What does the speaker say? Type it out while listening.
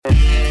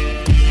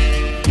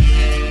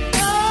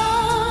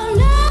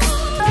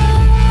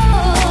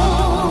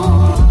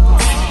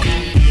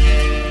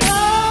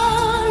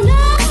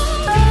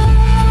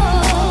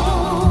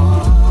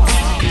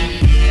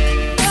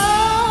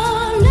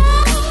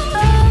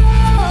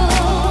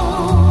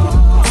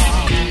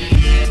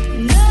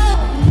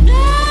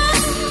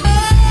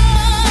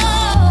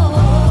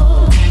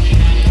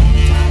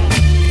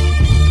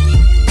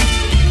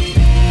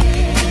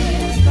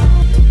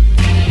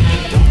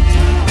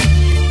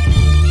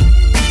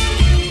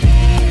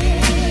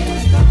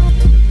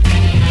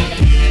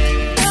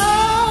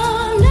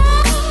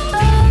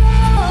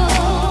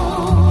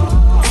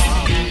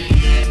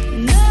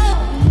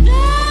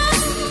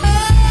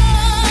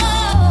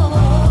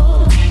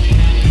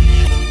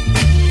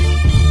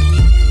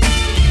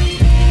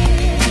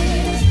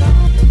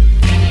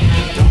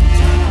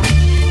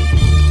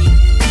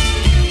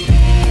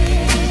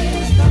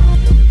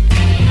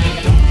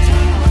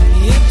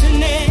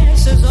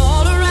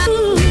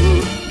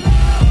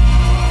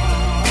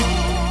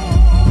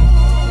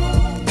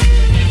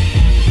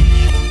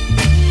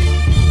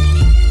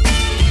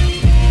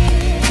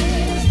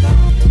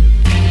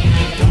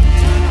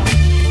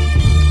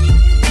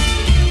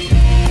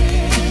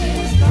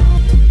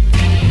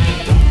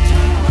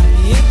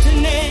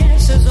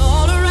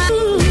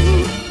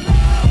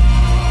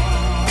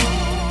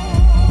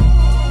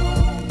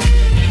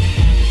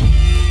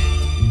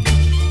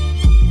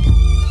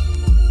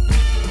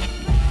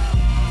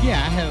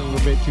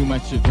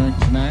get your drink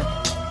tonight?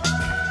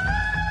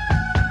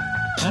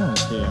 I don't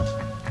care.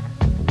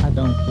 I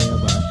don't care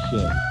about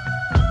shit.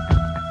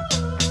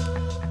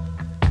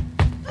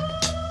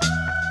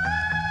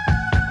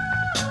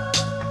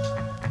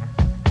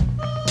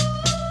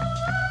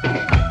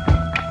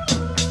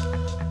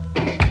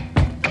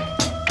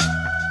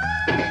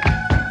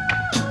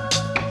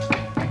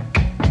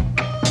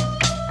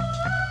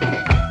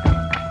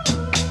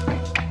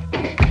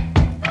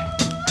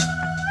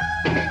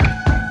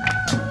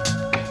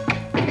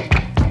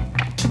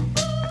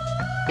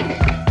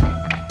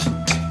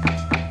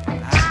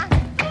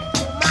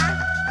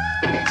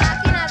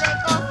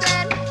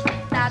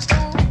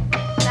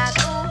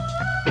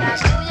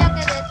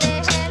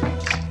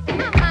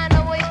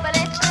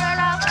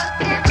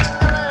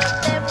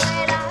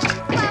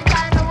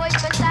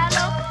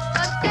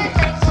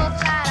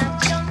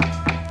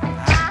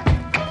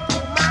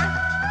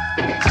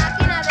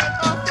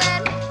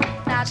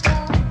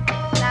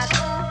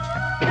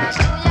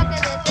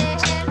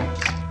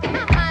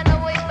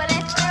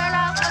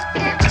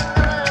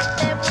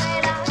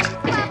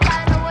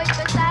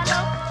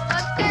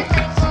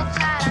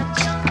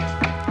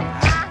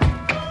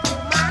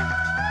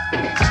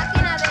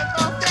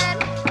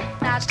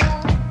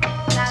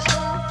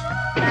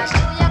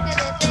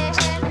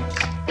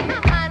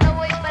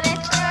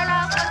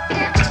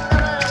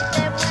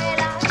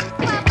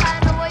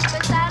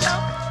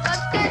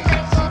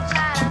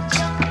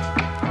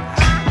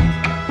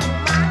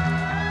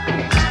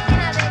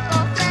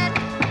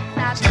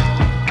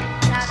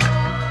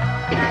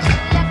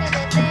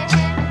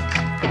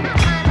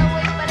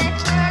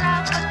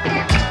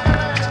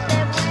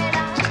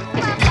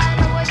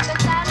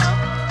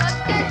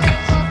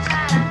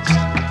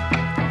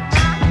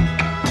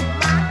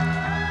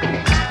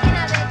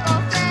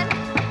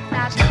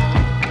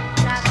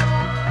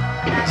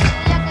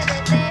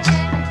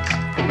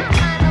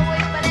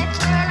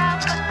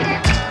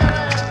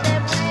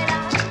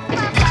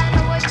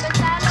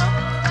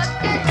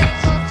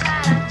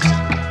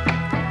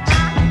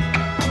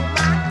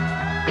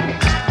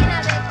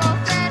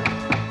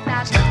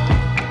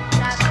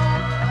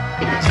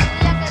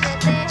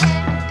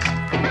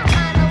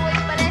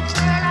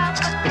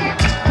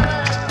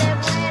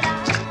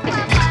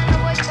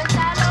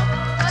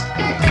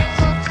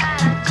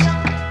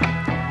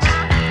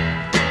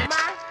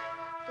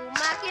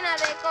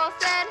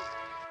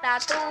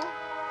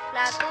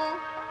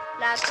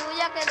 La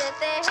tuya que de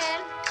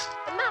tejer.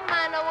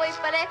 Mamá, no voy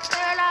para la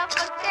escuela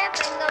porque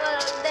tengo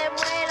dolor de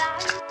muela.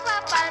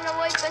 Papá, no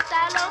voy para el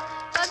salón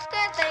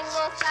porque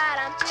tengo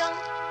sarampión.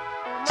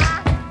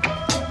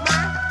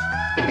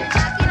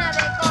 Máquina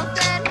de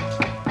coser.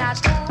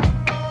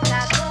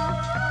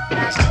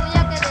 La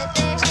tuya que de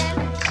tejer.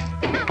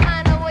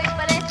 Mamá, no voy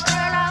para la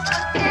escuela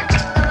porque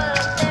tengo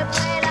dolor de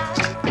muela.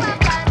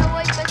 Papá, no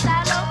voy para el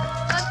salón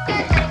porque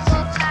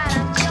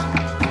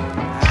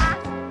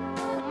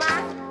tengo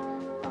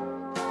sarampión.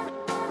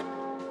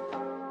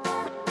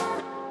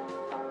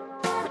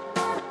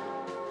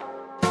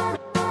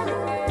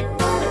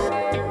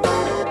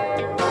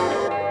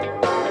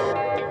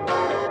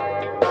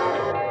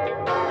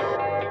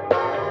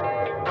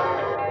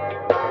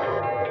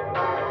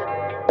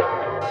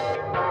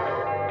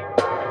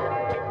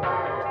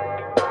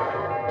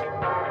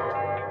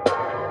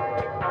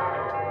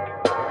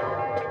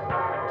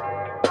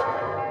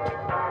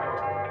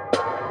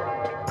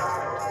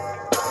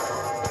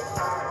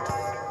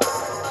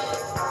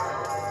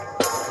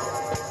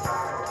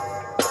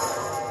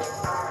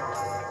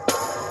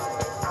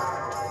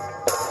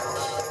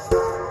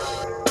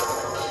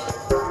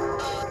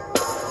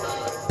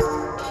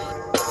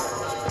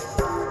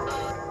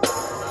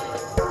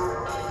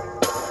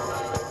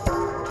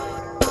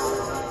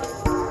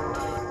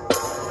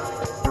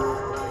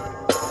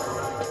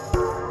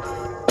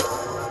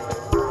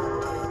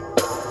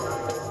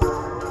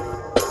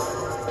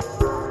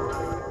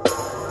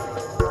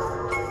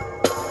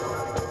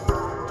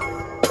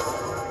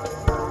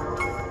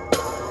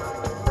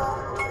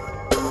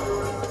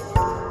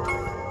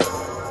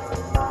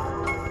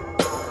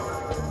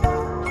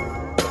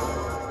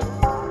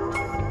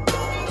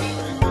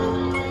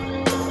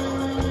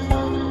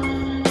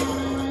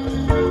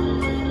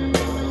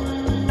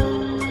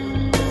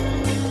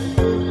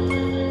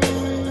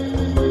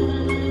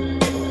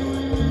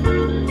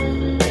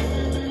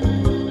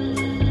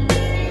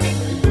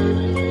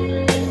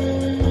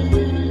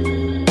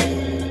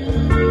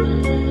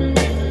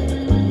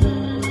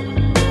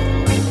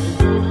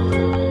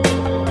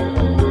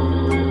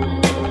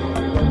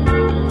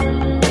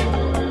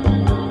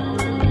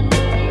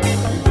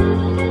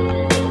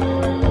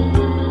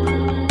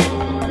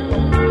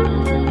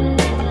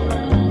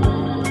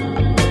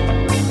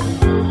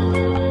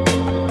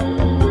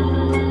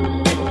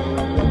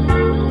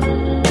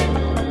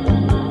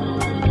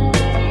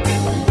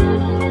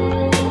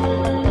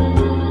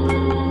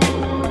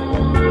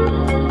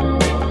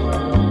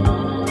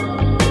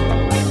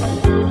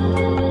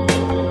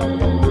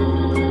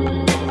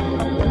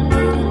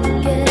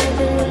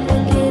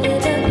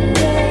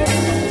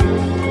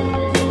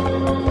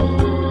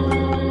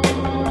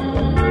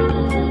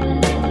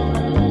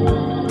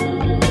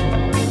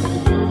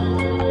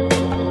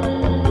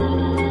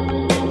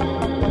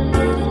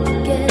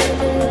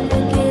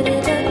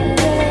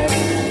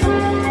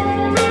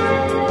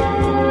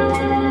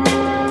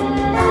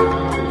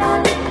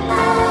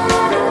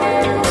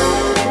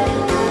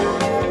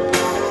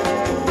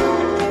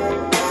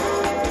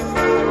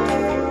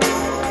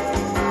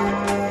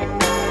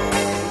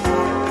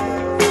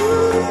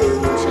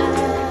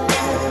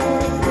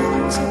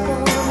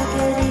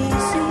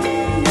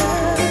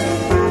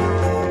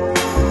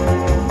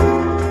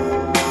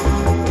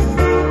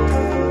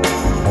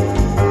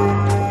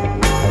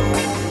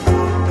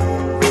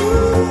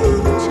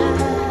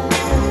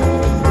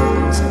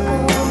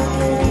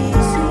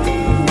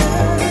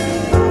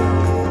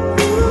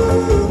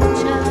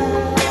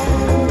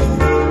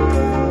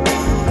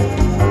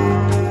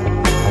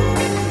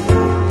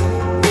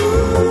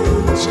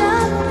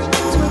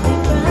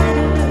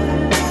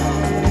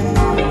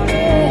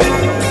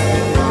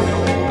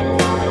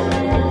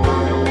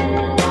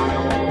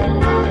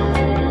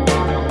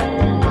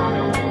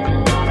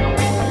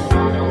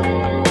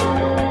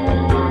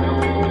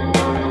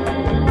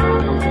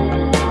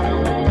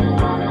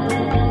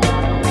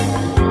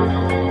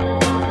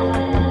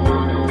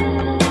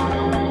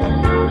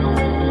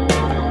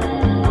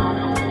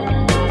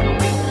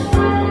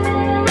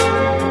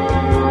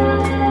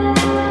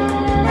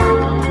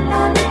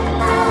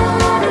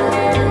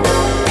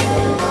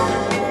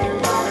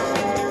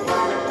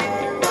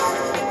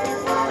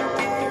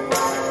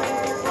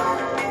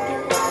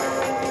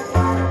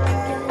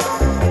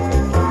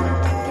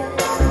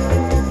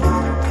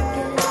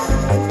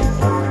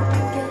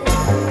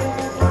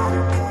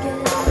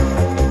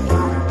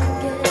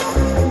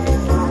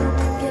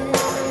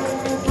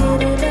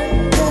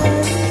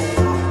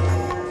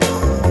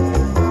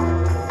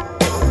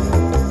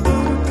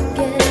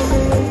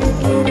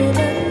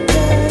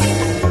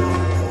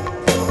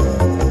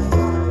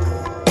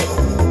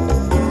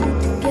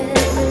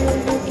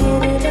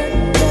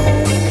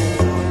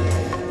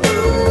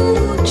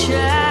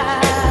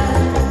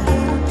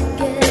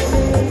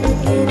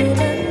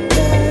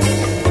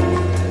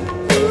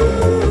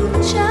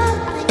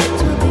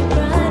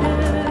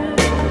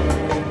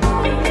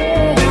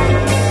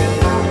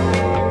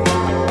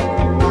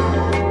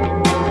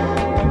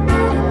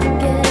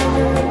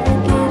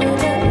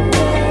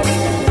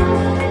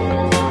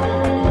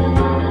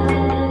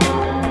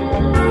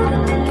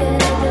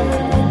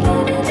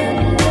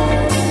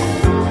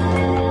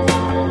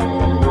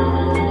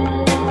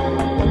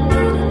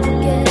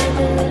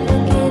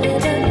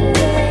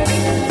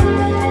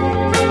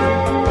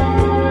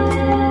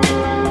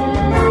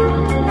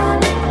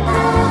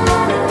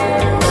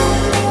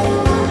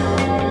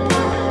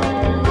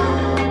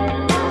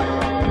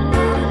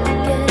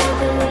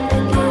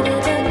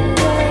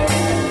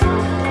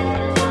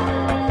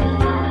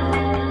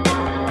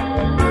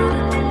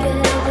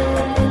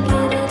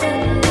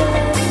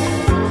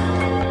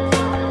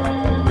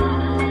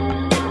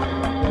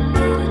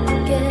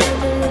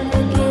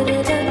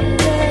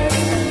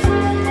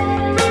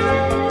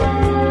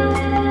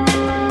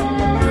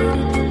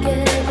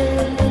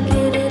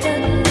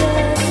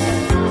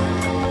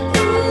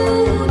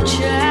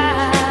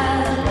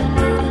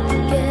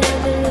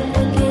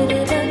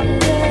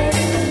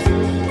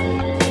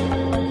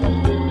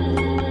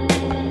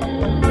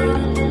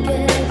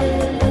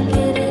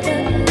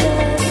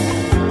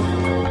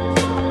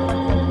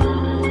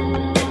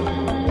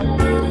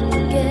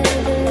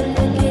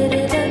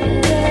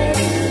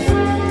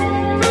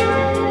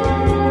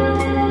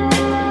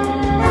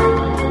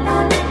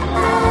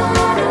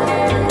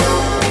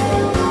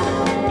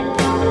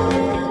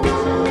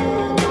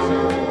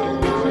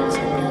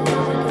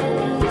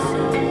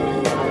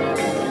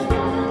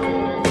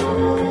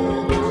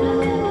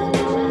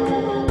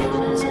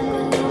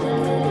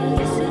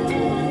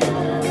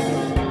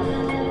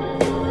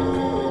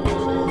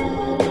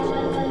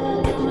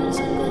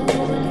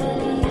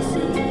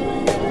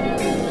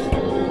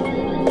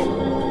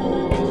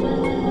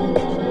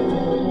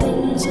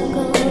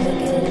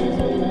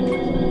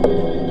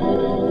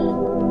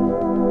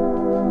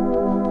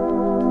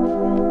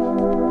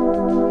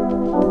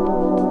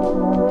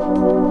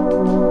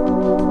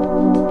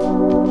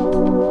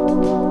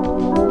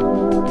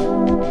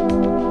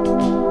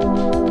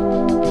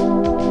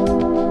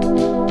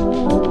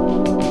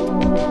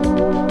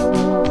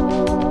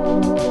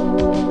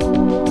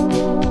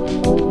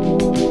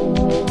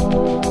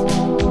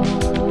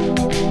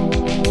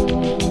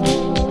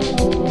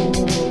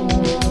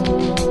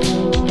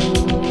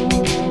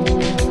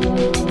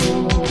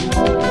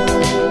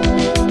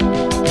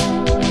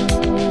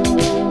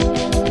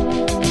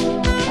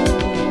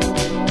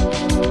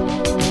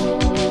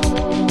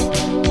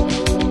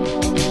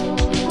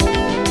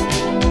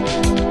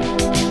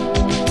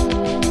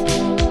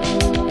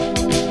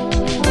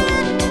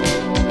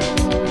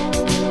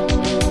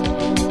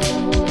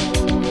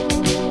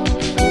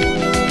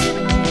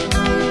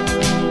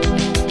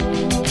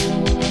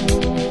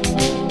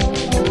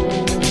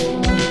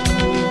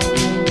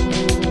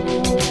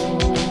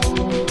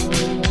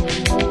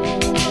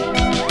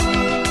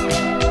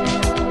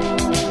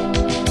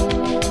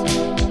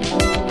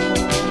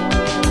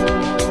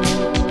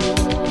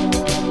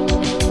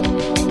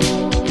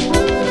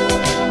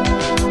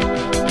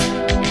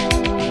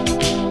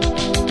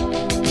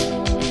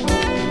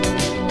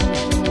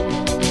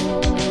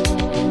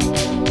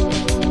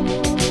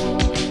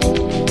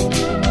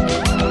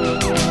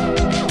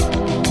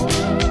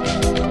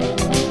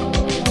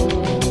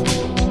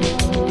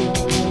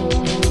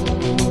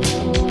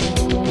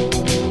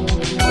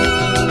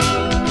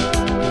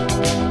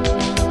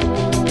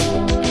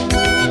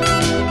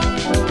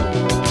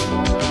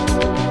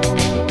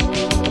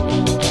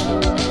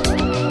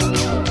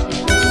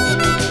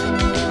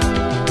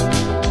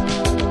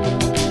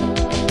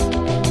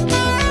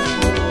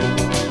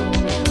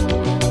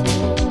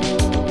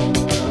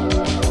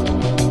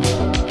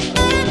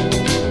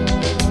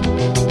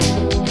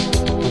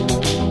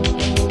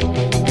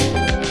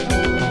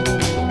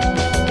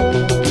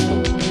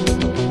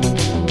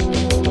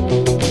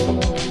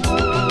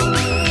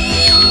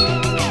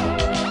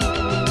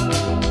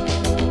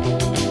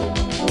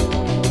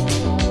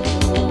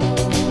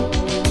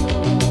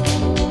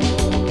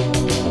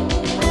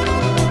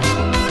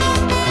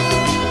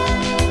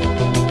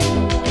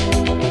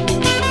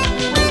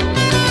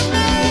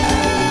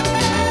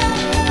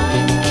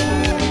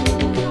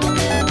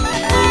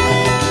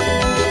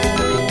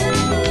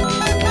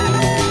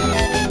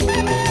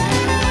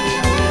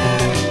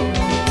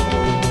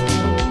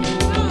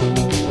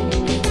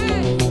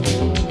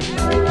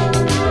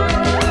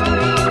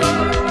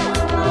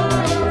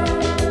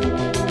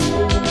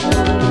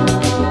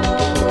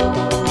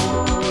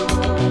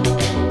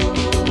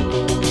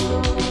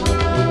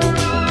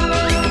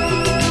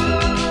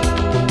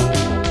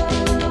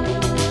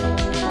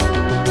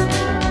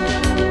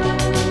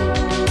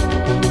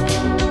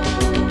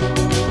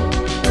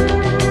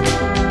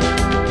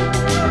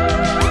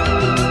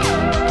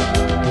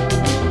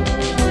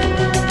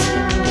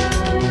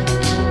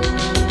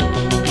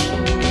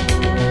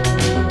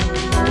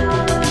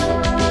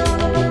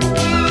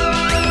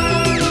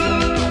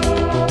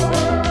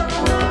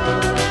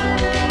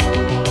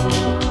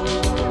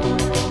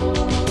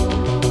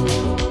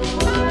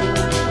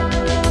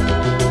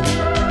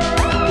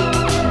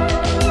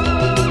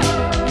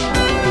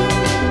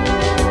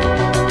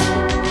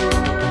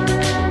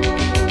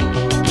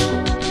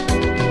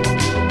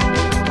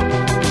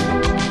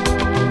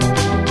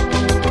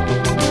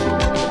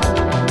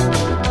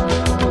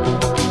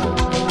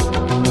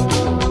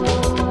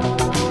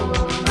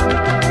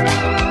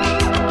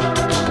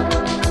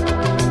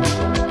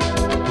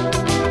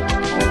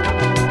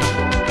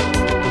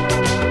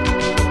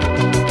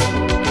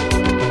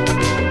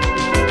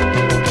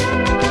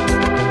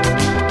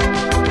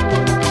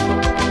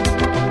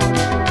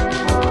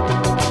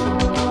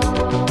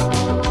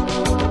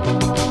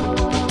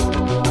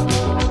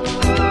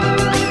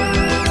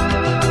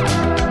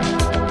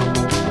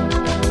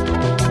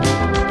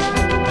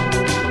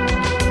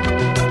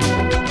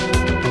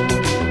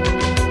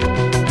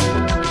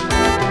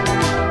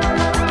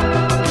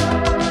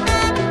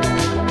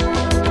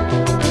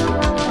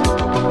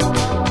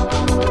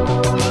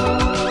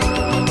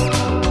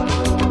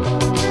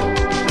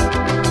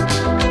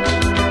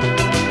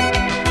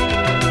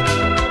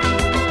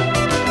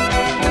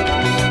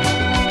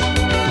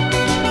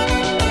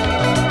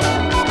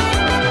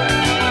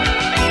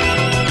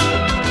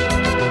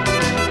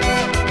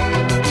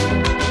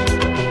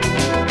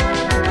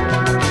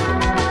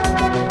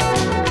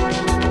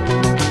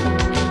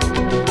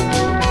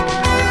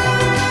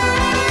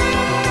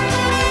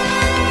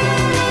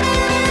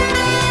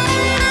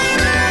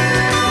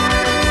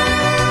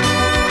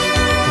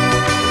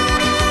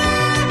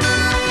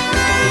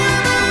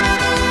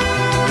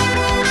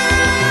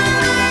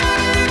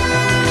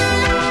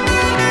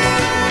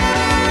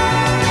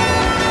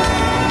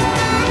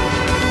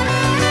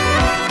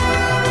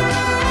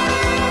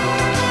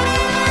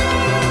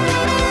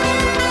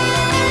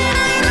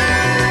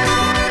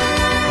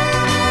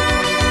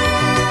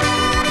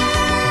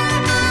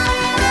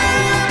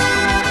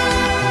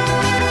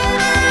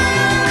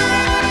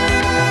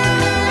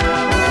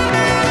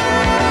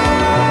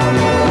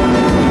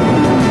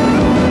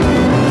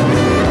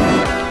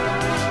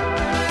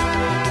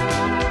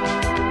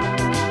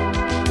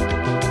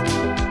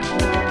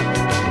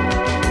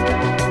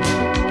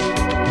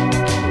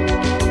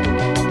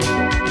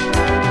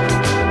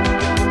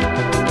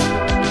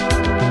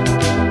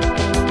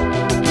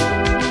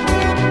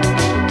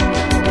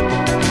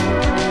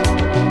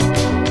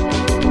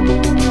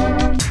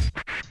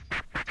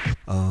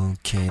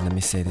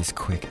 say this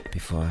quick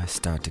before I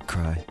start to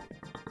cry.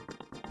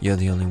 You're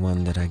the only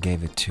one that I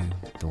gave it to,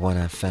 the one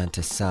I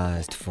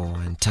fantasized for,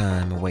 and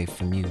time away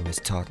from you has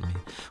taught me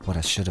what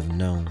I should have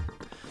known.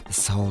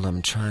 This hole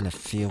I'm trying to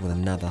feel with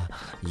another,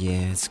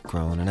 yeah, it's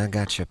grown, and I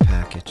got your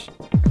package.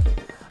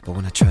 But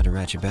when I tried to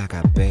write you back,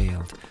 I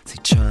bailed. See,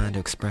 trying to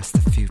express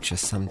the future,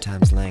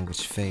 sometimes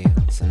language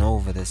fails. And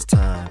over this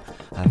time,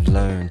 I've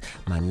learned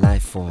my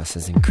life force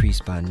has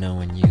increased by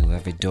knowing you.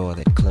 Every door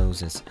that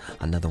closes,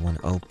 another one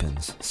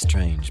opens.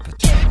 Strange but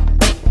true.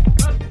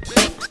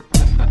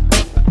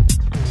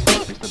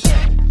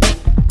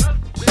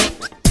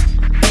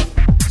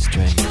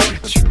 Strange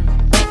but true.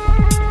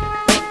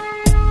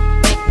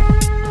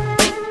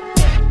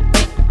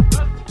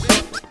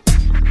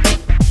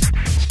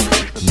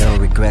 No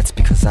regrets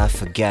because I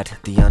forget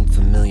the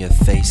unfamiliar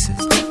faces.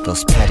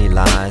 Those petty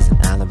lies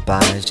and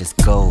alibis, just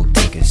gold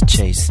diggers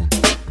chasing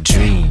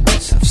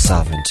dreams of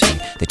sovereignty.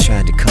 They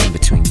tried to come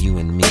between you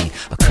and me.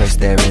 A curse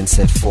therein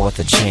set forth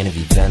a chain of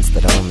events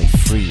that only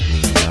freed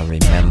me. I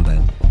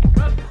remembered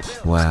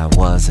where I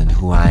was and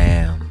who I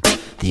am,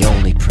 the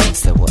only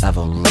prince that will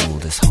ever rule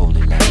this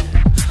holy land.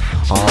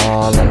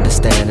 All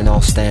understand and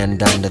all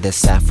stand under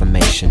this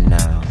affirmation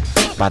now.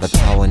 By the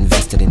power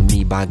invested in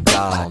me by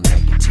God,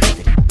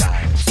 negativity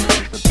dies.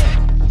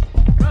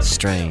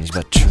 Strange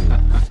but true,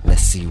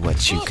 let's see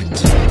what you can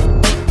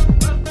do.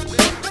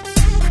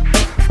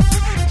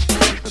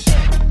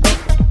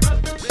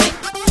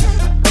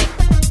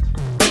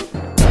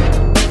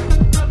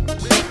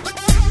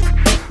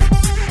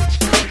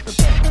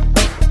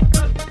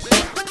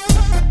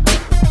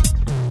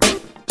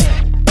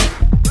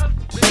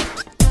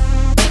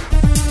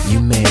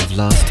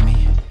 Lost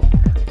me,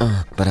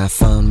 but I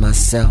found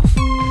myself.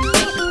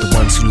 The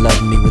ones who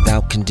love me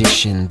without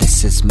condition,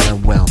 this is my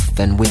wealth.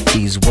 And with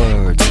these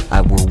words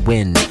I will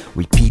win.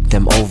 Repeat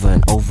them over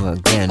and over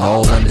again.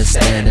 All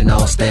understand and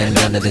all stand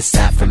under this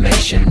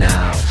affirmation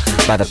now.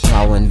 By the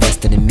power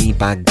invested in me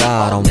by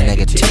God, all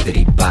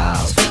negativity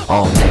bows.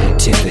 All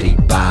negativity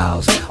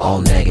bows.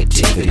 All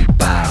negativity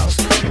bows.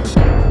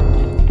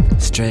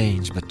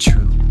 Strange but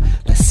true,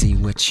 let's see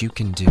what you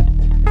can do.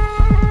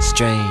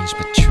 Strange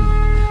but true,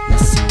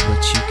 let's see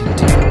what you can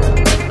do.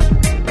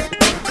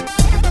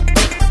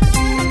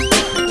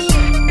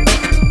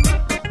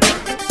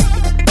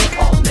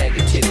 All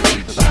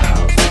negativity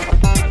bows.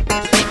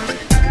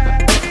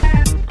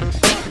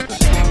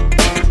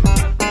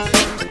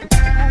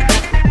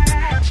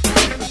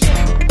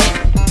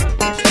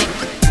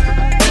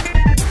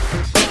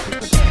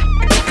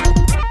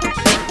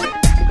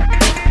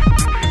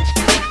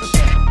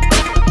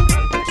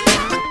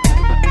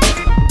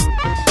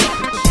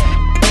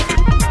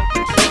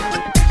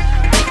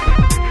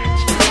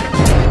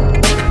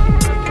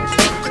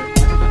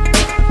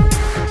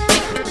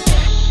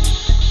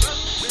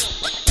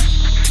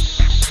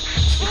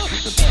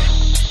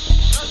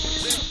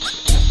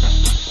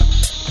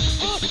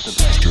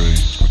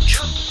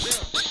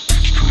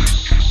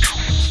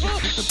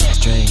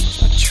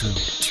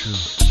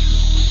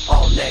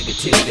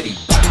 Negativity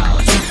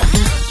bows.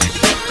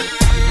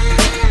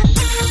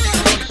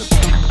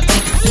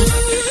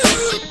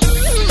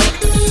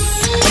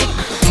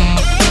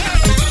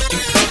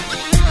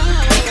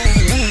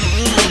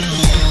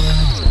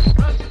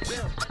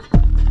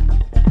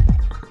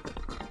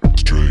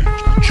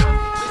 Strange but true.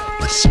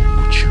 Let's see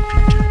what you can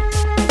do.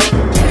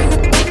 All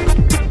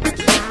negativity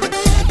bows.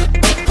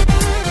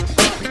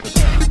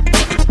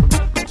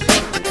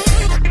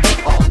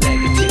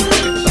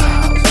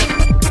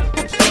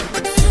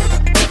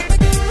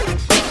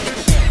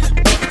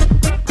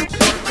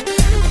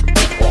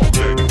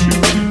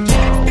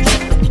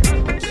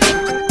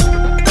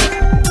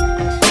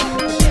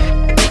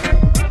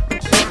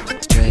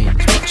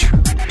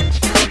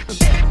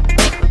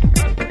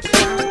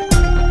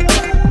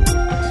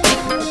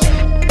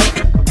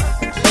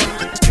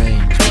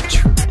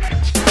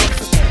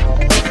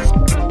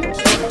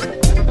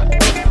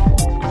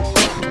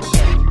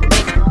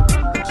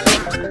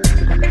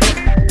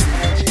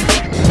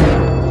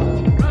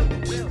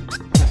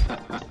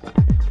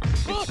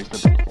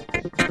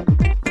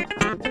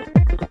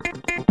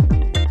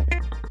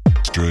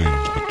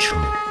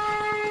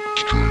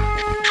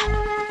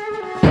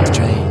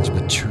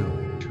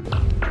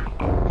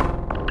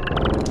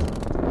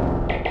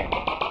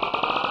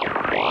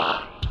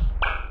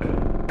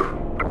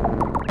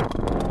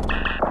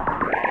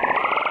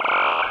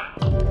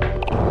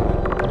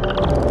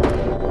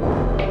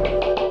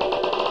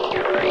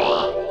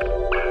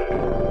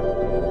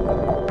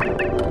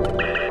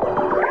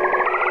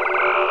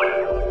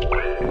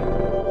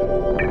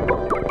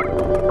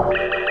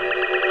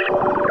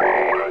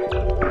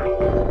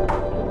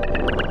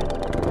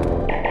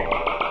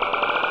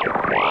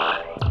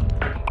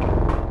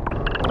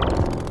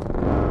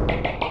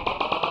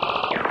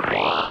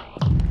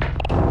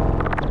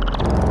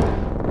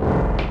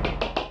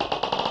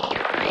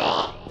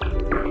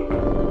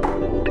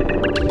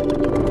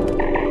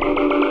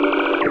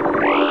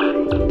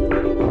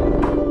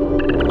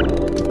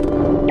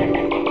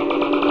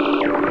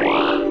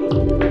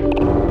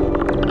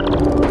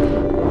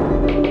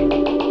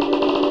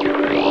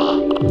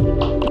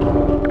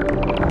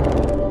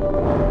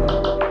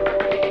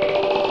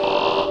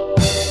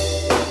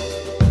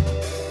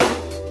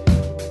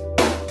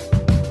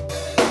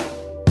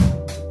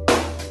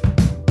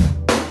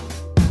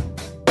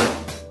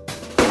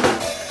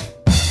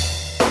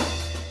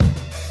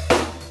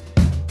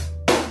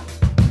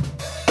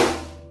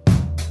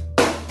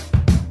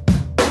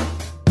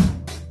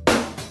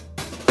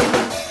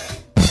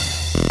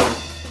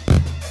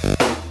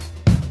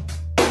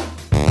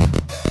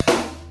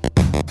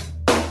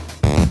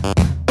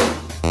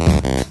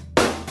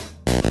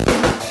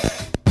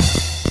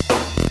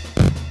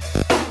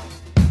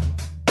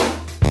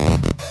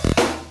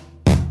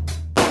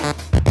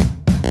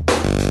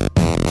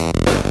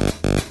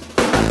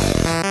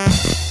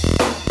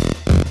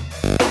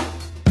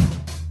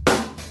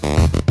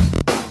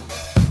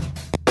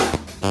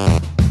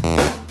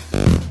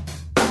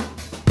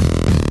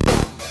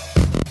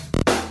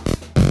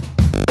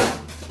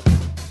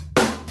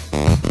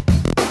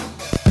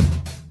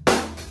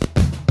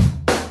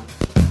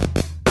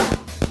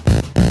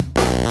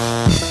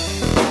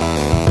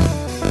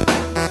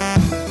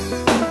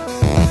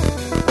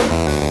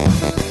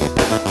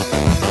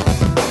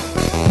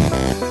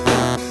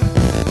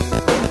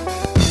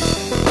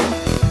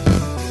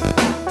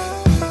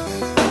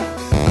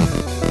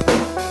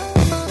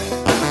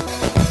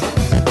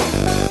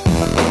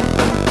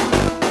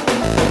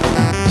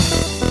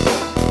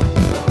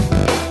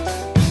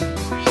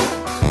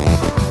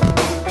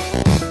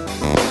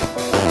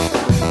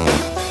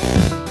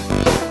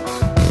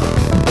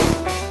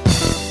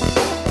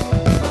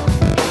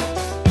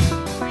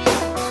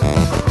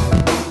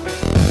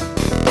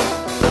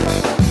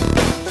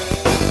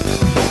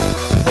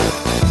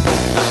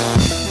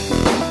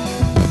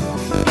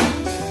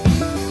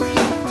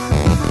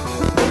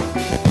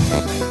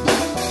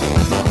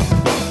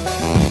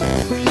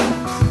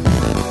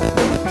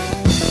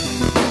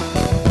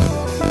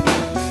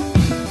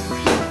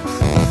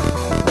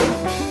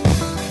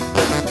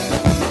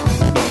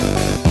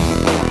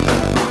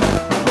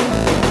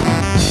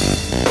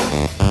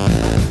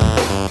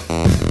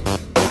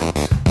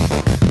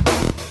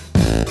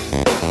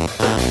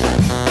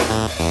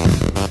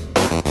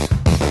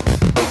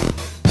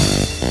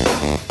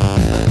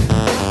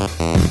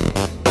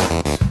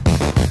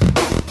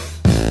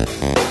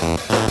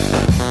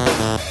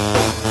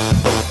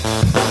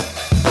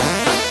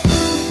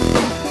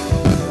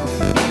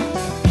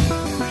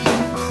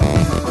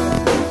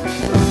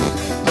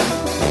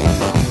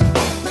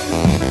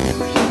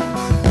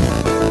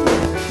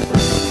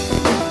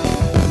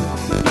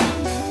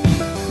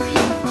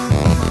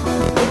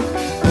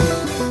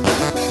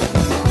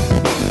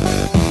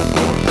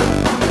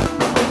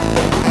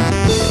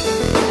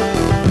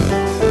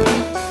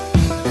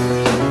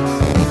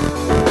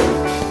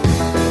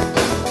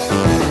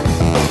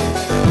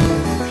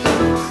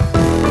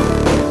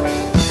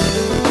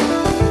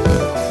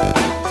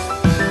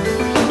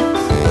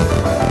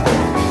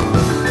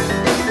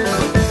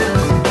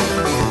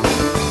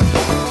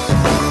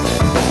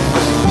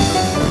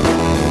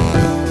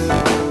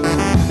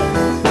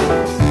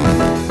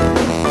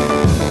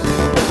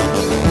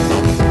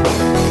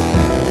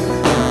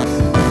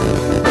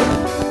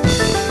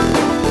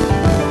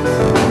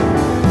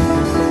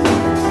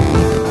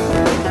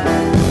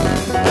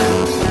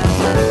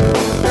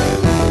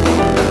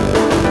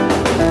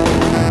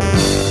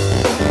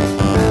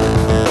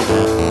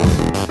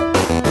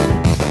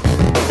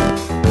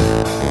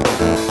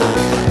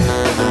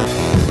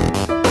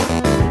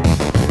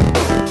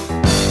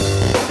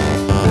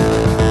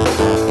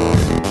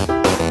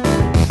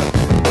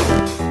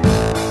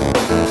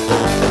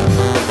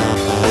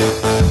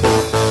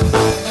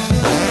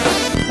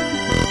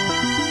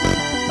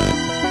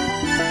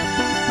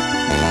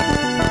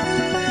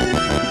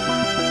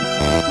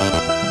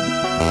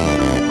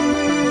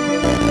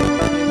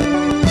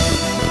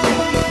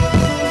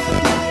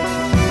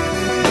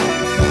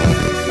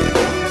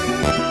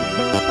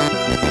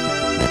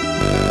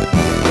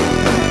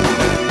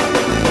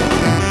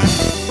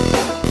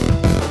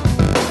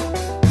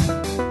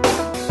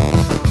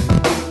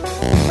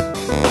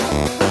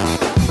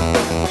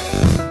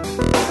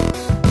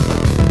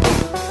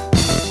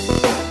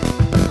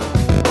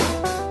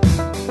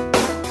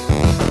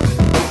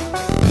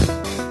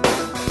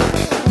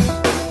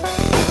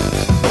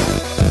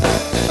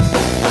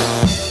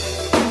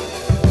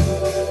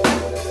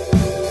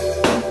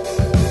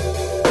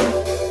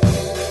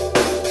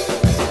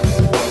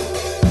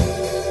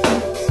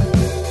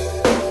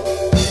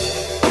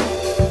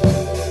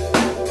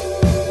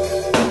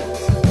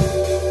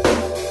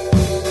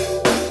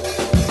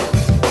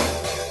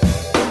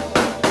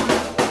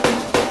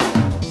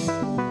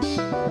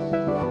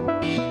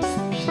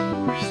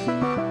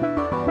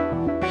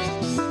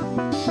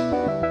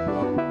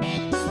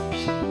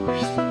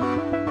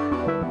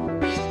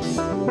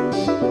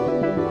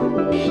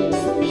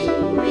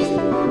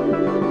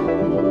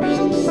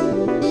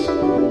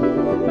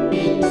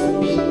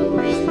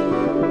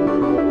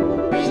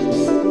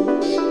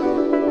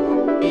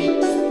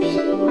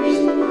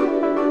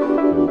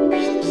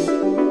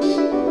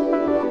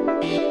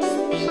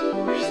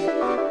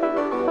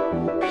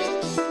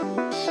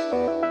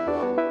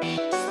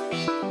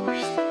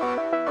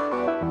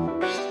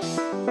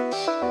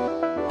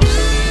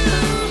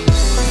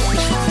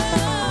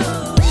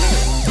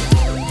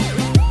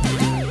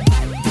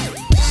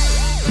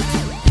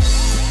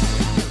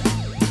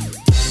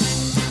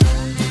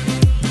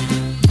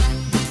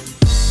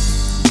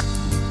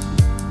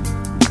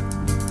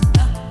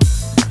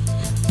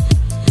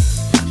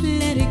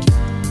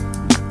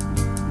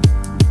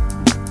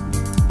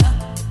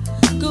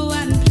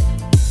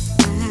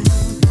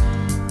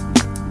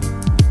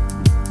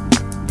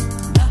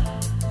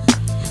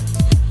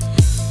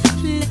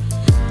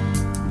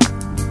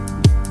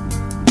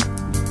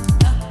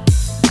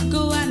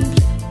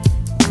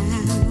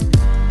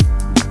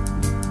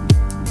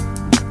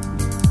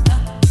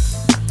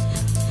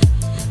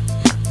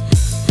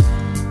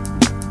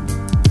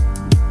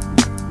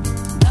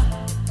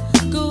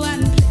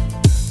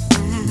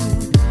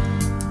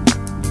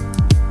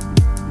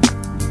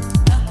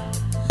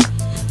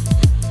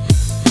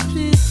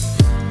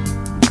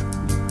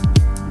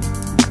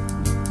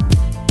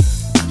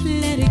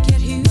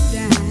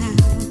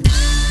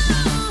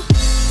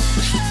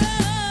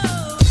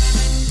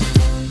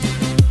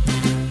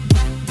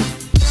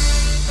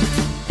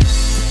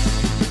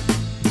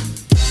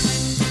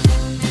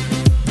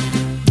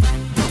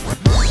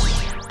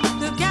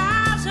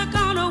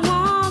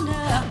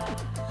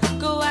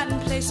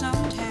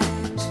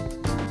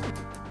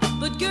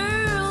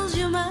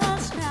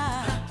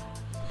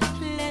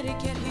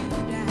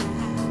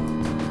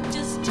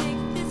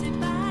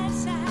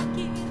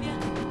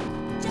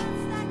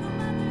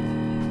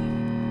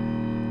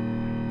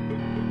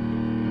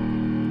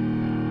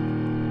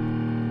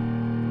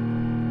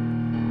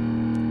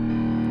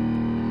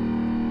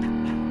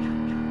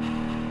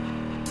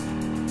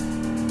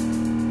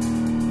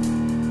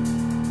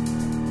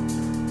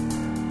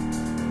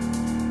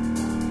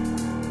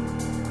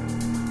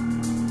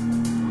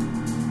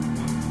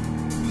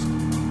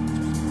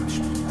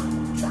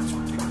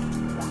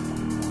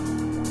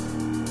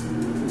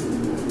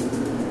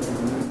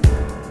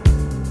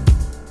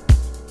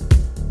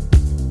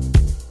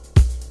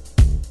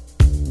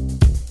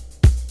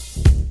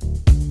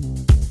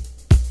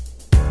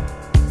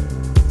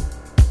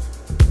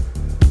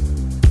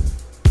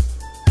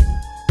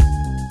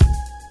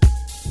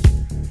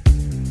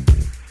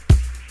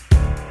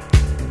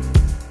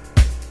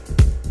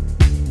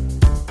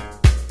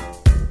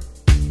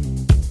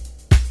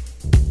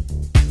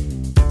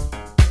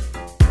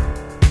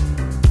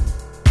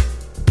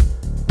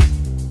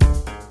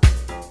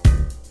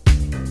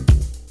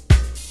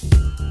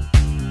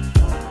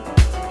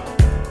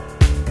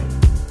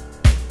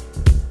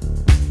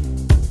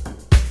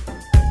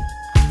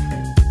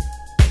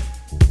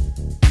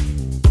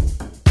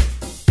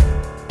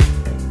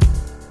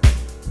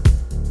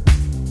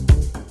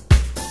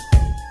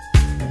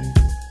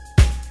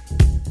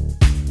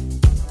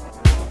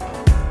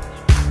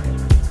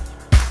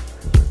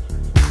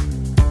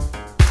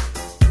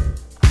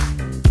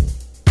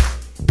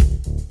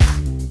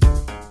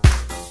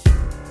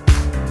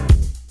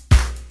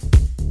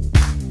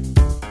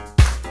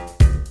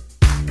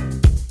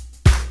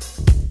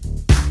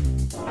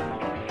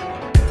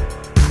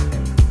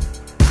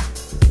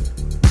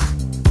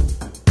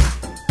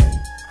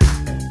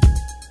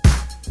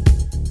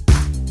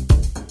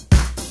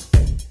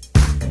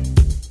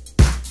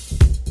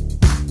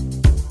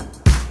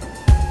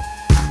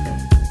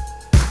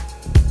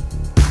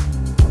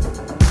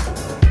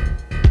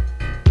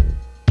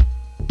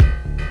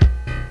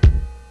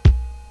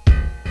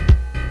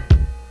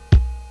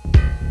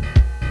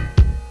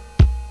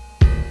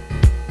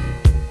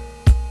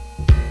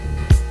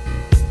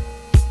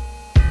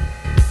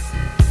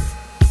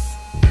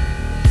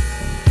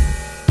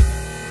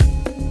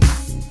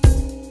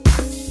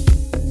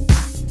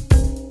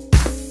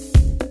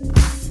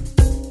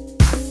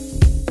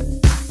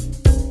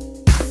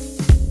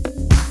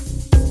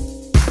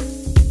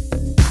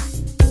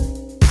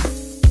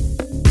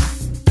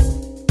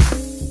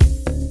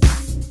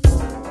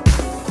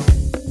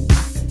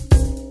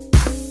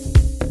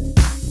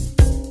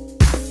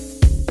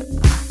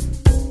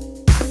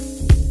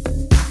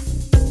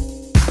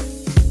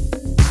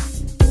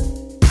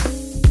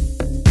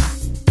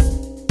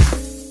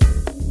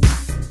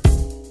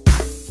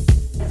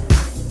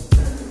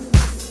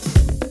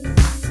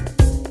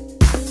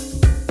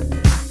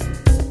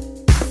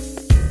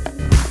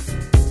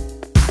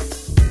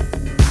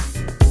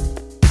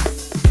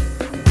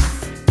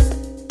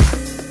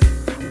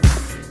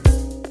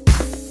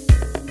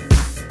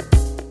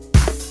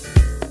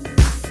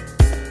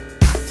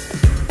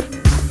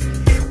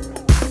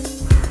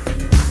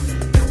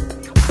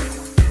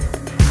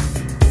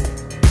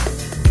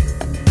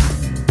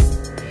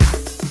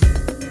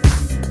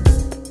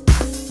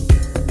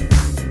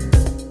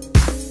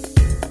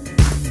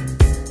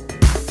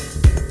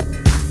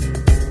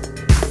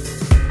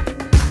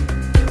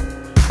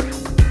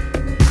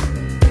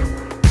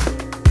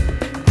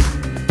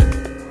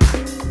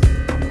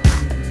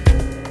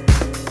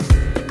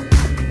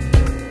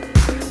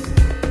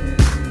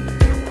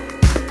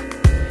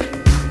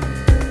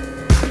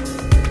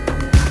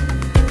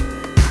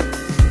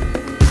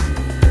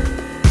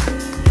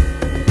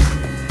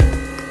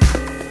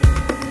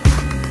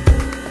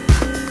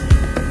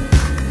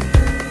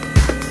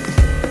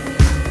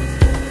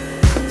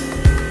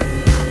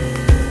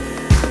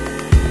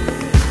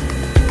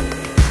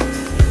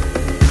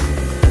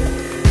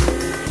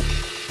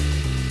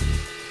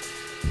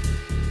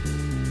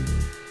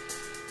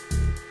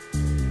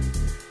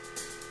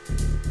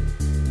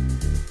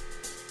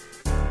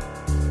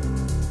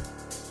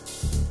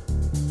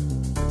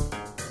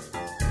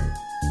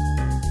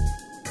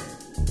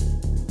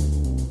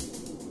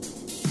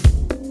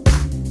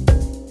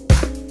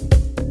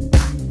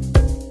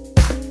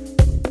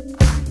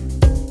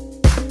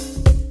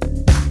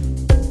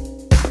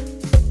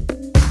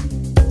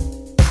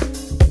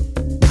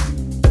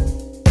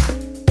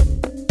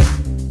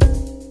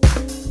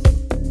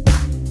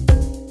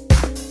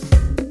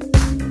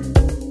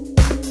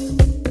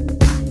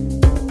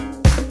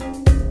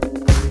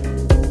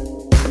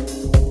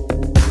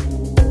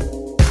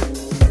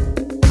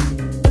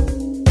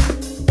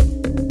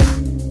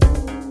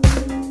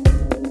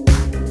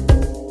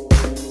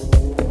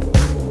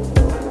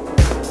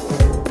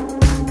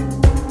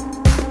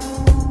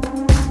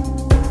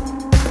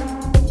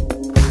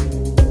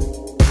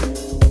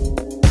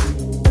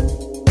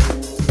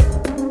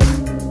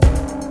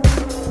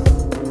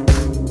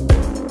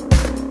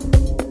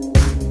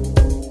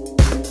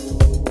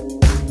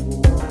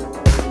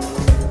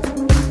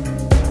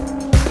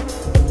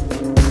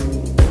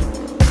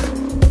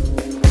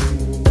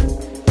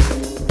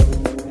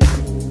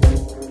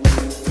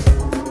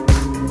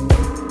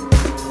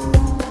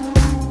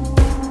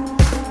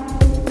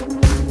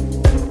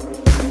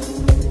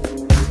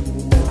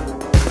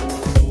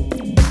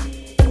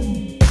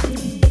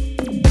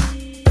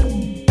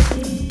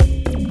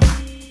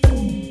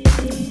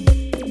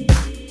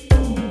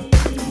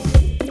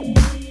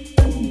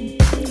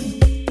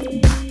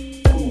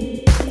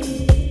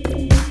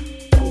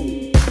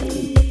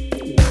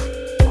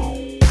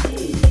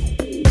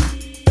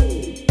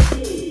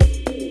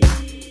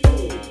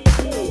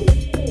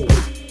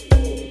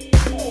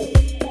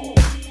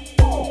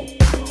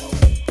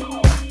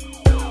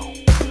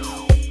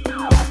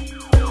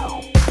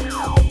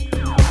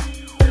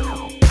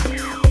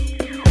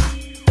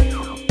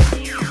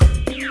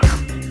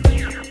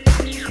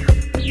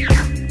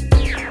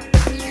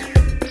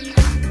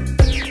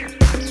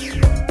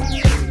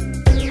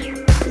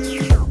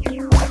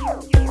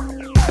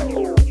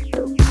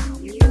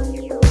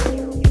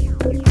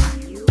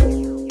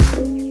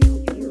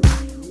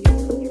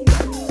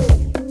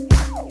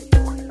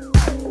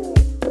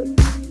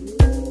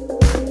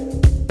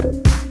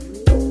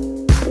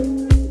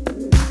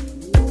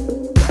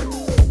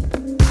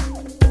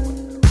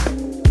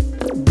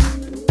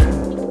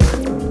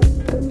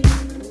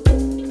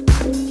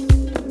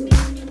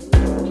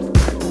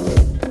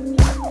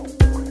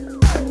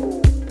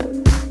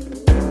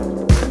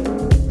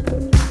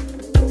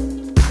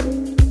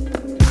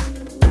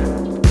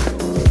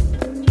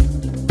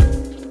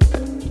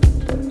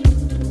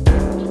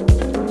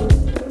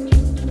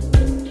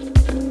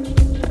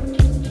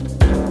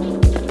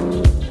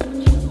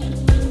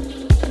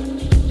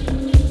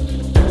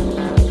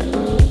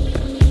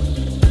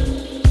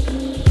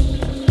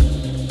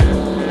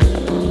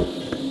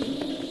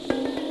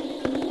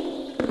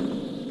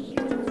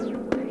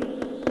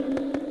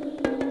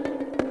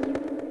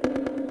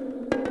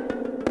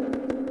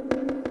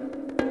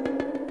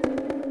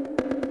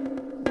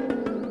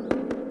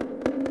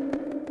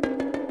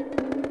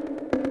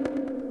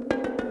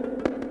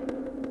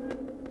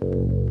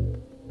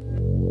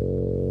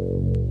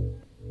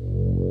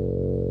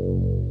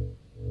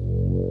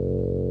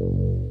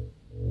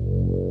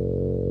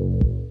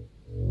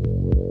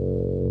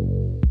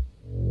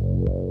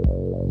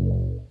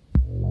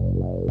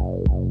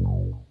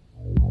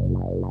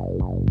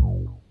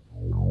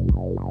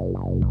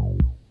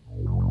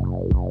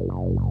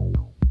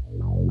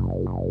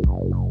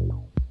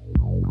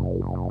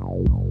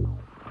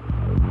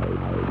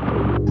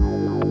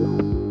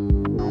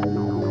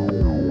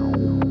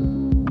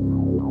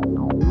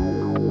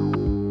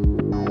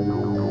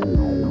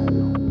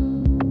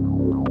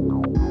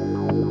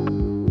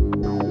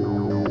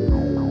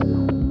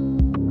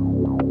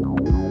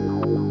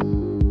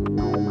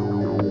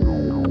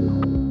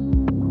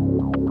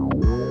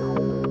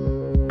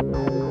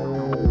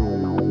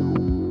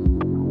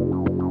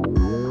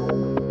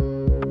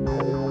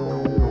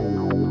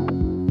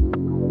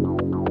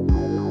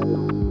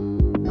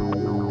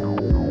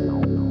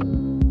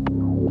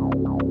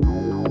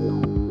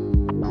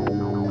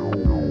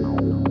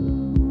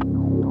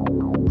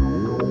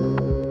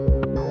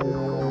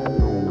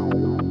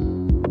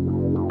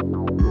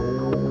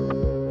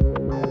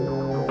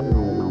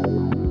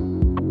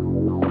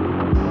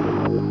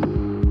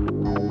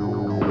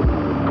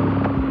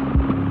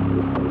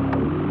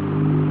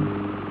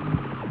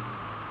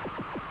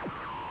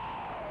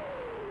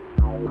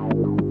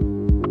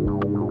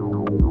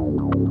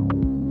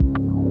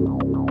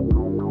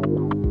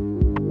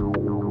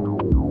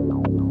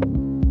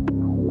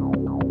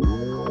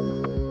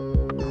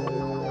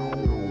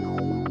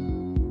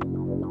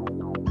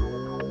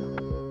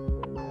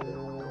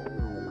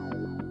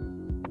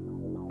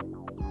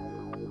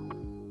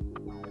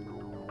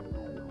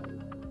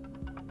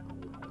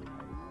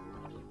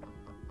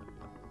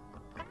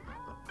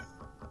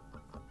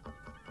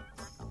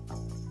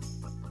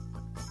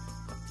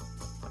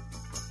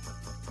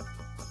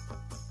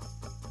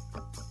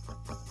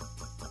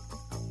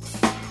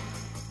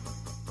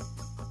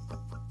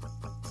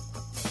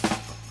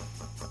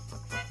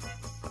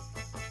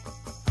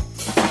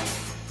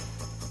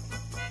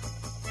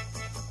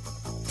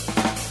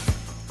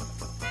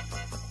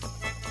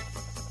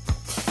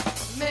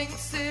 Mink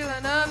seal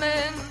and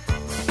ermine,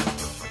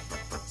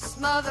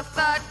 smother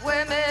fat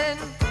women.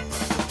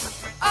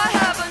 I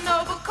have a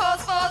noble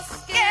cause for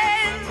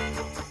skin.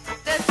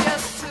 There's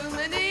just too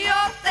many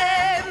of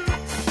them.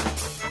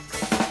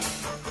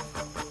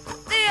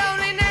 The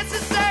only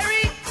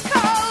necessary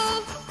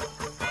coal,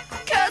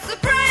 'cause the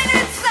brain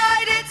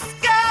inside its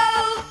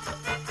skull,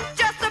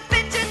 just a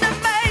bitch in the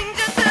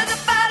manger to the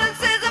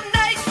balances of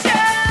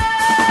nature.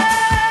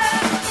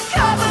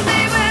 Cover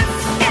me with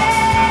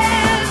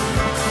skin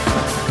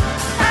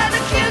and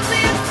accuse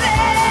me of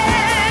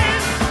sin,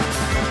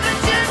 but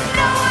you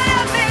know what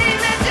I mean.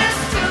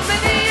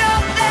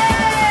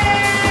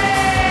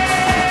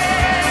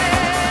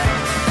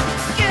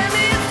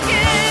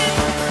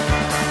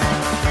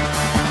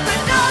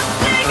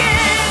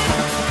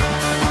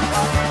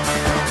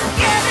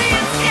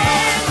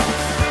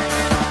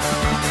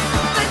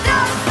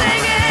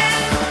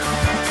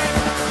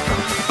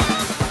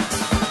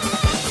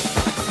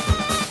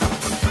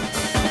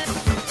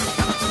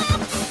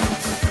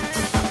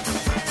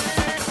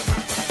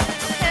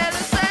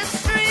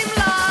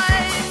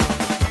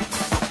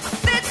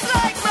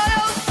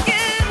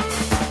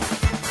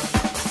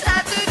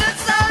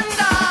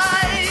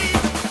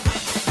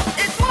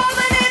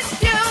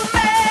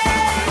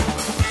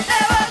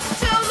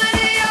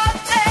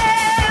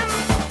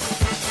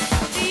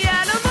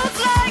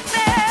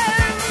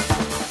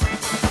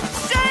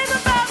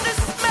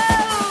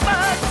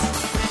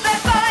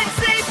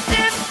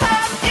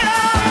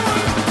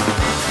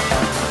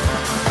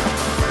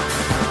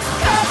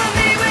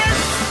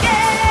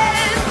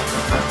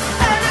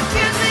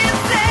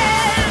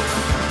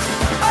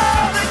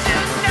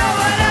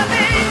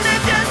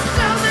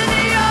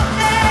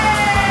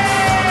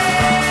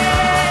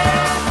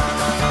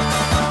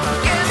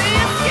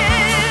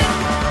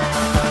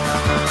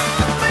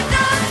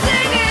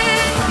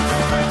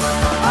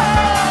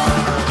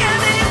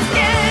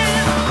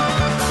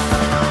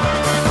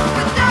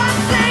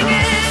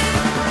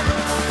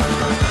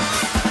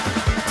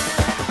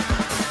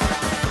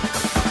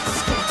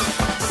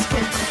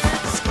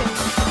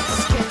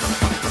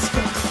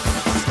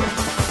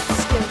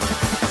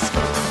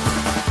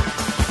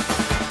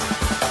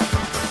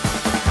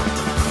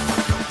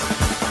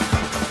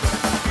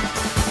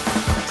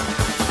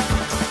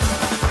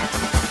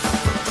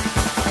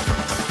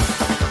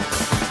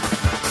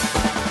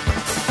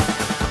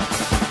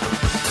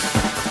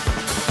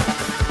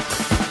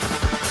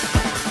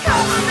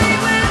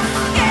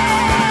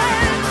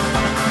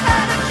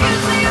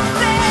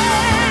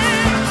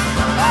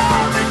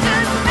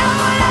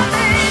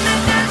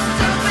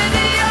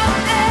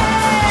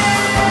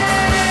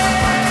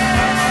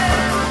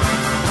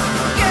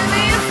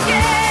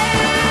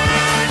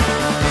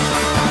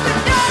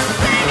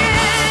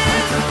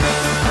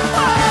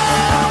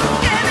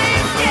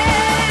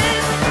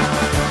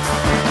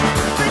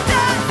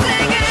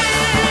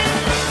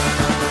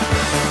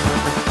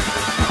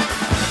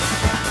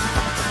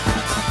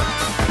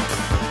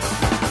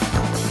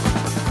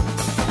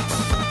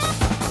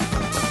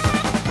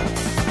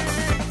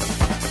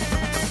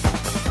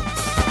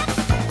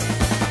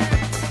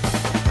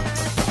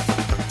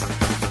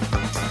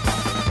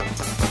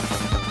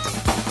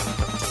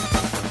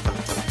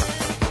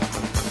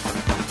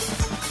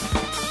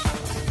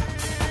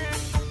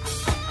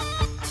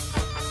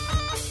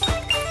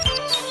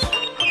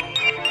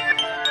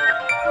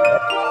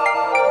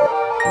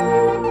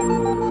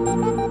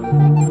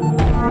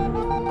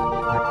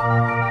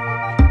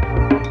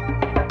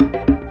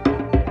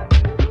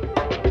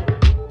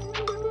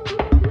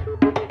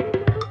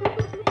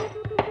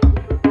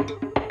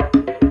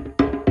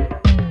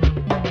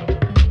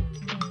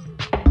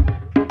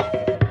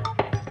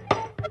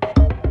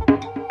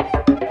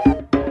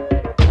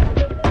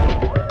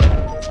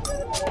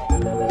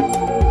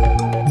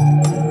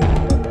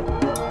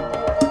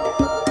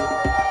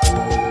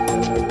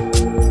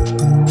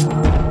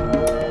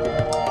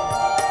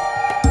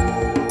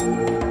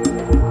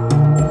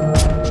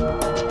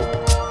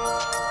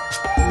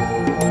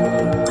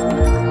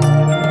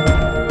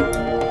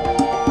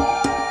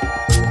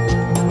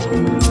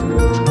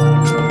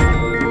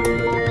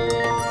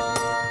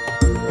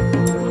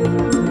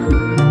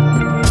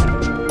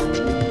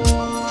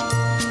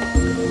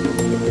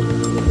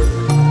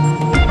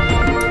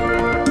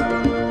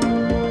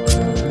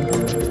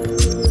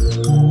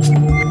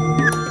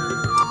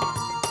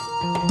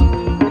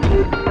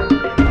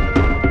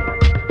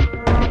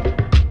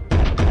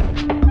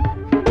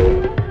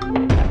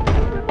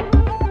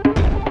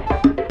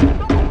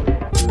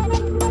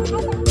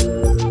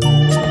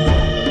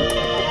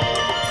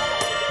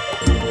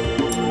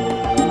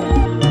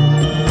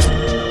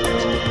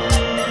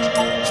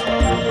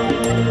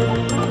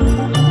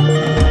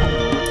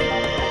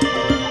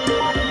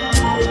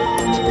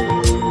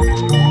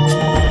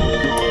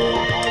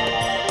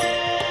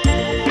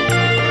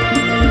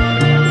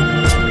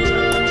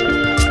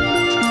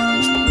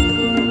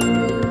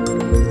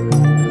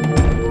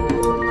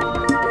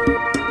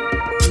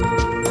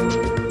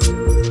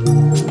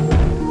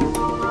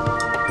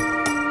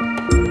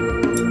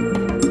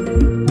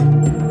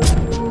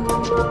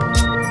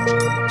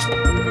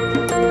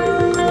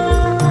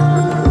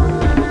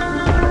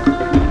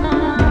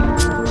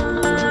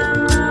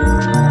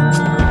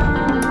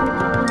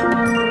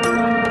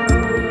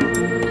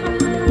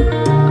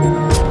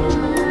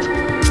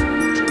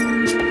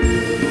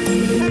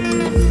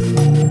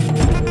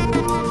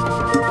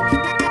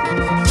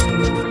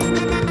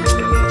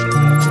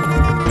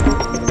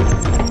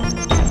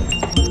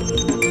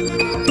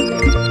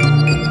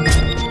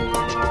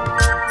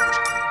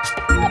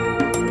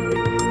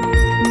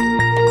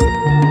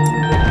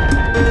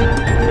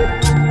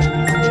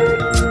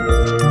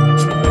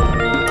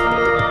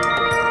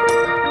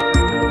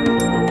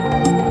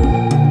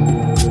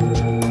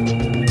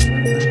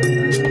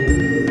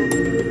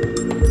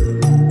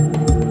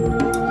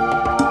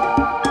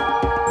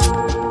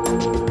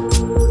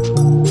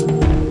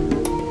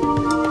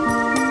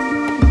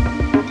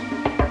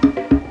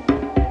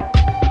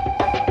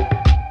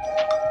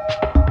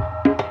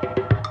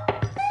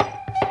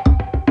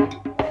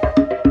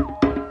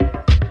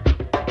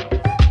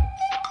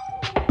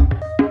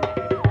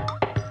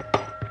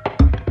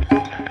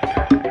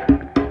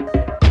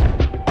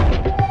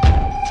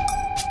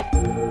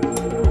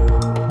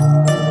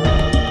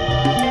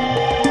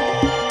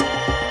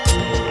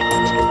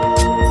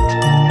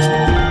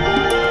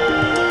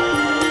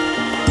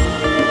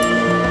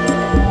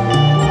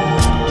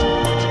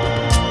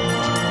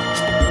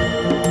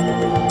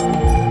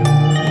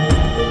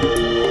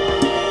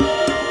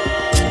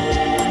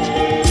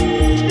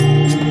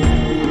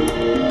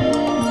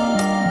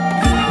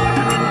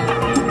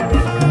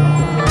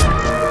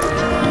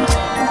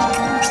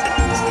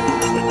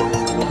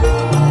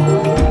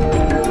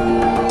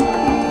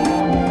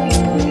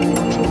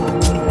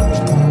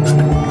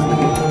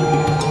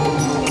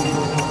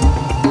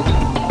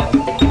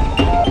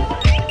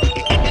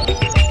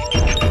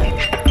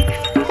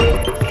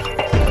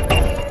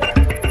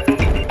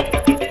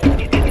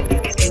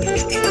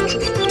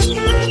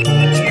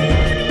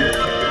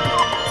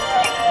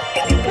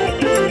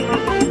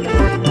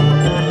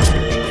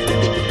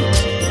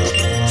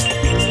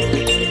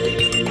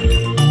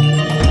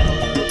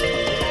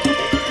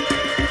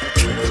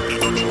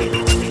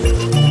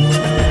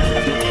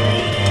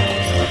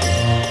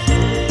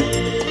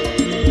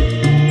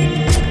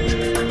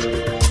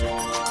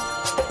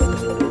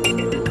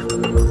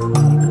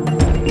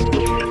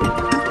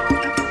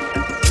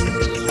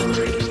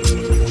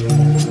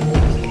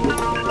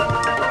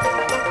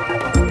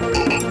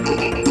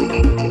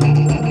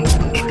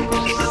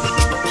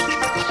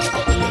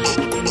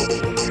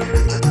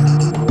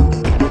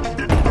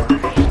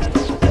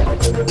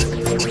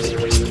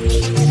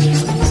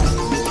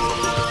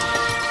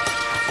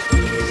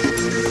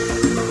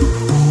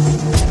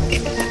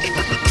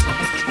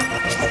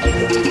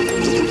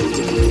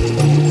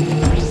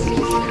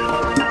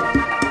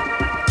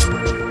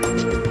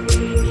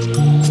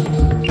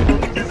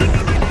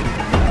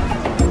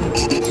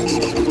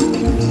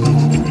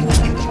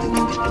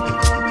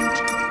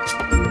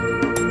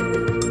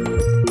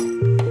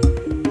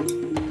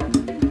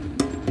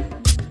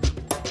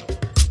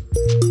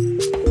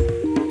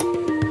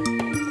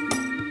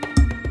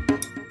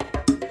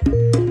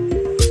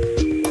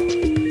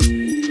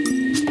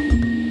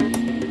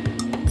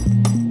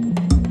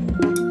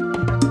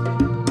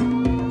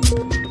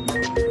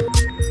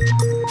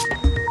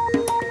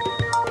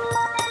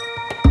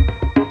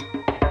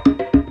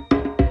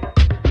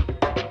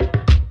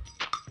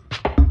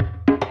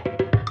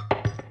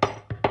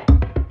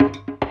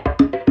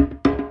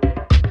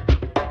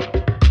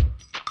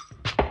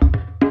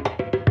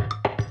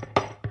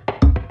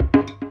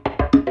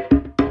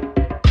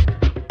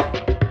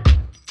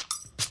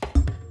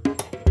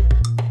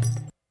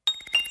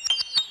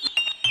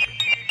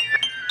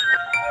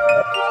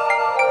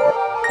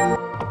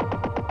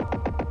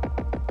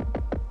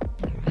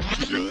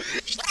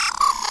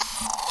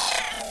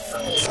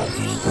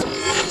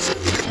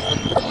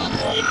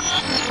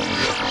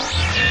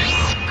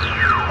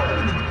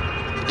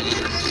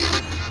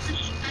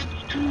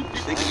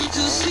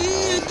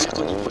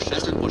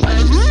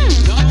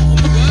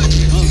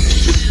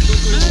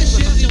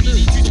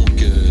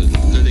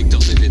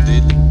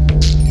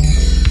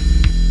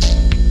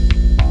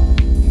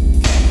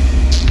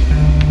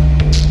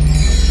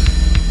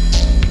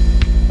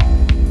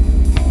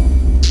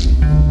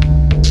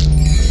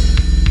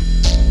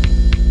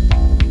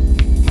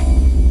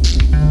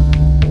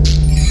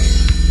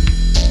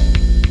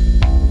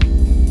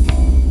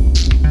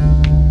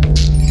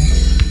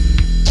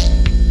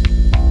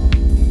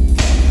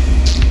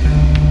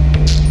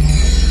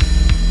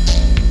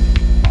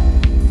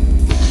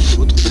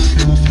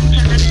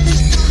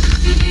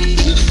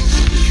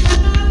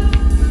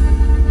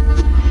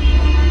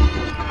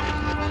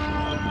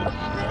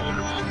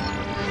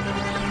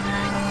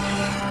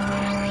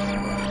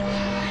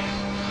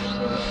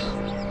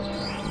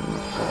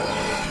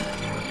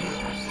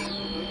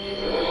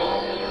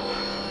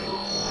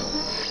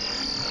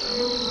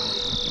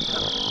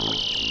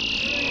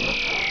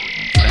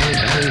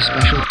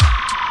 very special.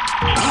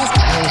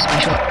 Very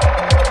special.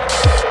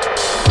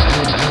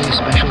 Very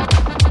special.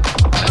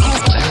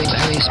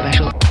 Very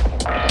special.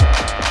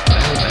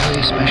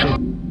 Very special.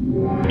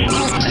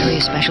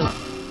 Very special.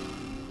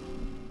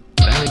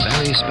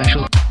 Very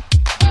special.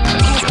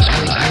 Just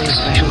very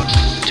special.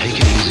 Take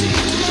it easy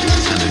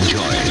and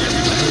enjoy.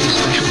 Very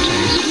special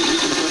taste.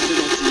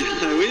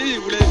 Oui,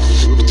 vous l'avez.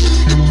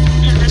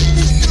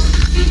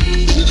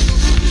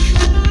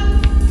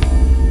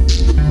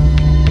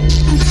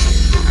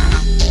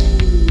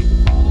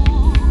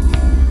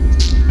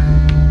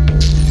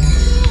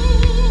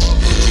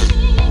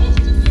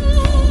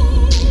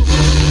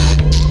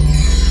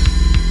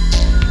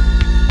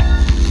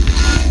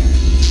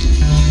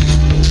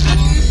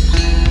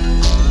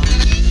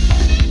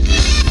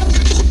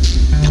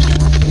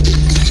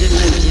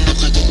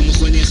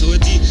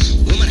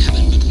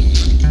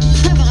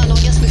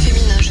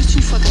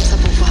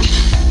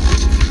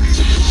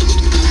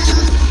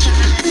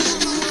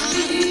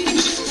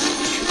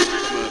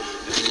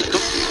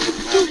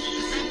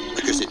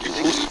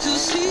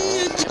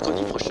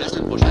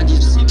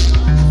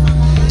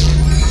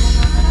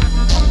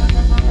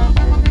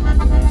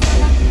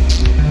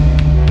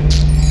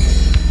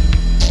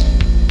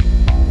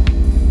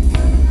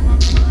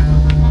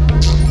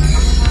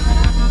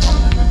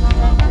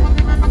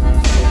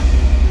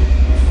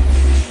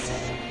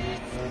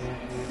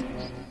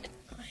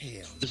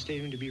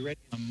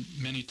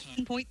 Many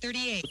times.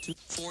 38.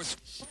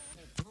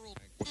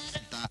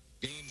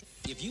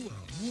 If you What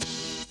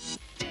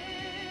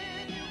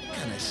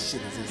kind of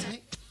shit is this, man?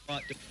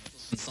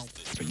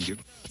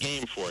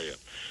 Game for you.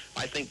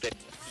 I think that.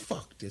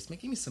 Fuck this, man.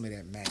 Give me some of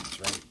that match,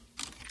 right?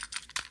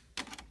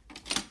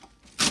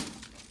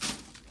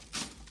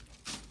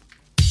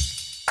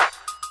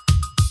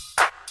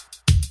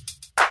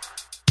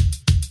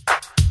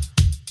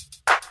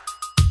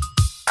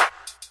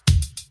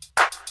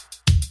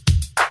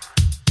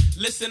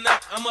 Listen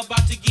up, I'm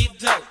about to get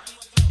dope.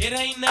 It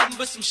ain't nothing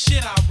but some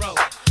shit I wrote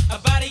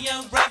about a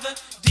young brother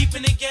deep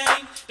in the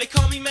game. They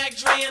call me Mac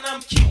Dre and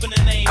I'm keeping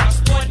the name. I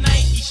sport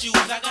Nike shoes,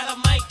 I got a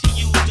mic to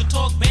use to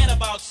talk bad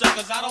about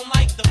suckers. I don't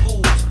like the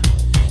fools.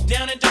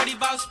 Down and dirty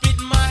about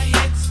spitting my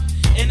hits,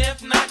 and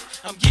if not,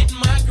 I'm getting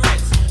my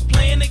grits.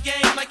 Playing the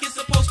game like it's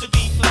supposed to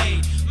be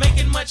played,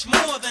 making much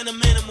more than a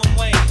minimum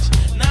wage.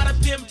 Not a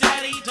pimp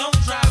daddy, don't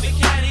drive a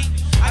caddy.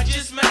 I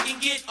just make and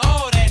get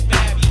all that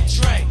babby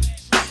Dre.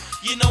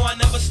 You know I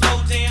never slow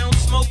down,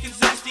 smoking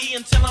zesty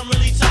until I'm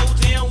really towed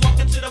down.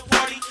 Walking to the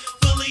party,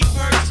 fully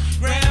perched,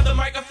 grab the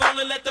microphone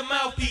and let the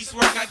mouthpiece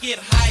work. I get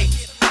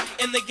hyped,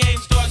 and the game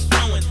starts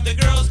flowing. The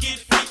girls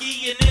get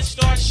freaky and it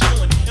starts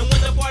showing. And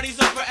when the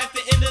party's over at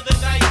the end of the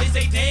night, they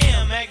say,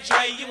 damn, Mac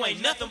Dre, you ain't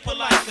nothing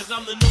polite. Cause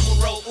I'm the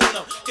numero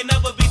uno, can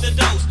never be the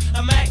dose.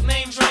 A Mac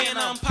named Dre and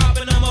I'm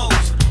popping the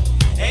most.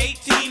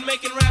 18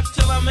 making raps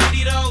till I'm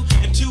 80 though,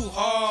 and too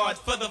hard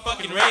for the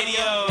fucking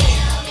radio.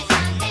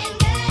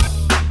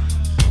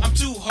 I'm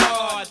too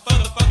hard for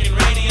the fucking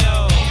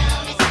radio.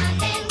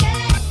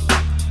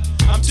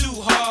 I'm too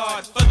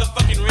hard for the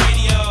fucking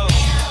radio.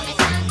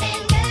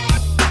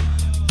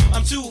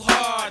 I'm too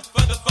hard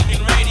for the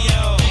fucking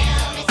radio.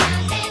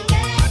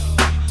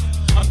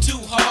 I'm too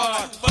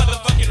hard for the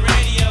fucking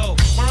radio.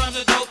 My rhymes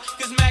are dope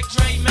cause Mac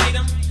Dre made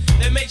them.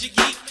 They made you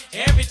geek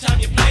every time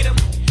you played them.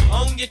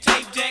 On your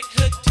tape deck,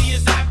 hooked to your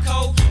zap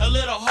code. A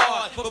little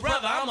hard, but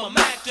brother, I'm a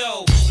Mac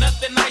though.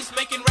 Nothing nice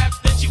making raps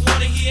that you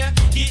wanna hear.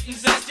 Getting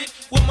zested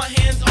with my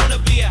hands on a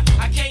beer.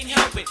 I can't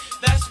help it,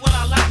 that's what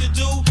I like to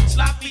do.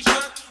 Sloppy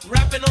drunk,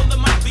 rapping on the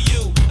mic for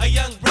you. A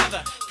young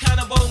brother,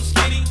 kinda bone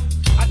skinny.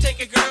 I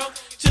take a girl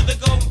to the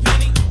golden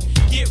penny.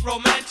 Get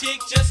romantic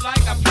just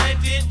like I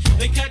planned it.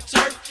 Then cut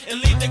turf and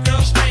leave the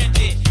girl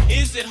stranded.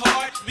 Is it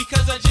hard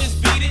because I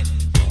just beat it?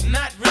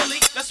 Not really,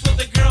 that's what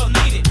the girl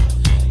needed.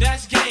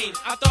 That's game,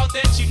 I thought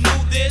that you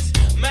knew this.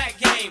 Mac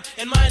game,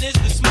 and mine is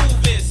the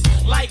smoothest.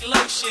 Like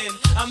lotion,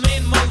 I'm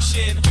in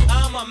motion.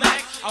 I'm a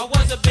Mac, I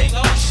was a big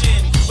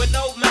ocean. But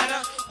no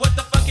matter what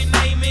the fucking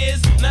name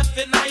is,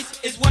 nothing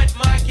nice is what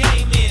my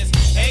game is.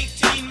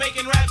 18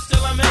 making raps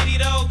till I'm 80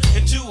 though,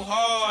 and too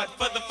hard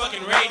for the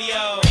fucking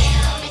radio.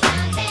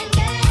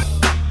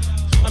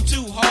 I'm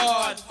too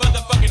hard for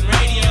the fucking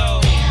radio.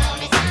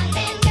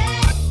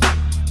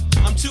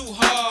 I'm too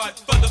hard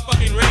for the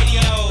fucking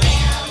radio.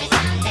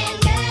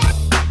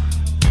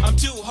 I'm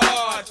too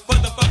hard for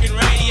the fucking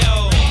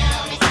radio.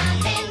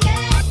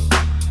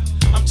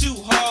 I'm too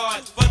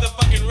hard for the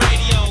fucking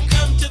radio.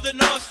 Come to the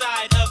north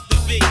side of the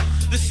V,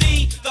 the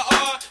C, the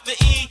R, the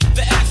E,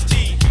 the ST.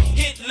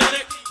 Hit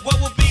Leonard, what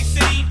will be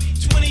seen?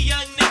 20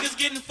 young niggas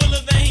getting full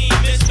of the heat.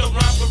 Mr.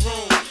 Romper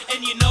Room,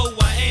 and you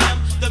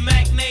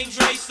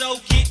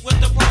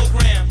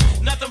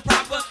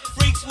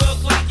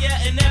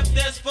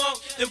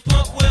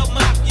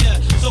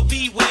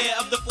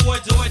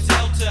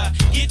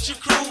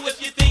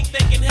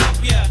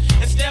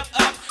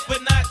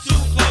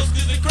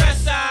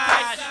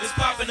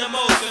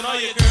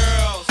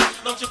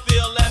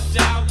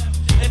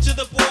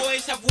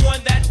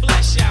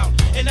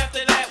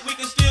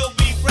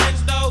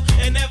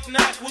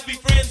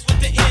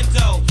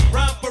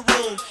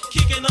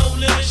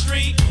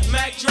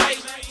Mac Dre,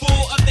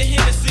 full of the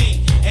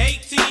Hennessy.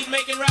 18,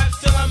 making raps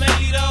till I'm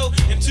 80 though,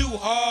 and too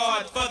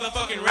hard for the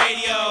fucking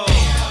radio.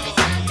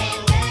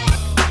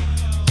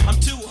 I'm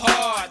too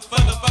hard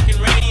for the fucking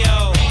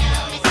radio.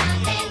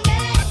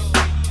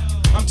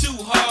 I'm too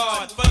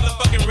hard for the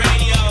fucking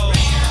radio.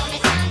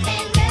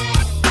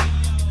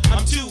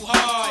 I'm too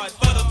hard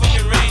for the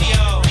fucking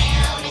radio.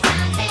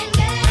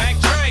 Mac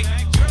Dre,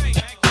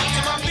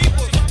 to my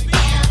people.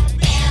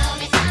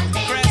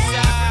 Crest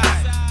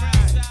Side,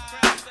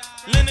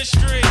 Leonard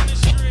Street.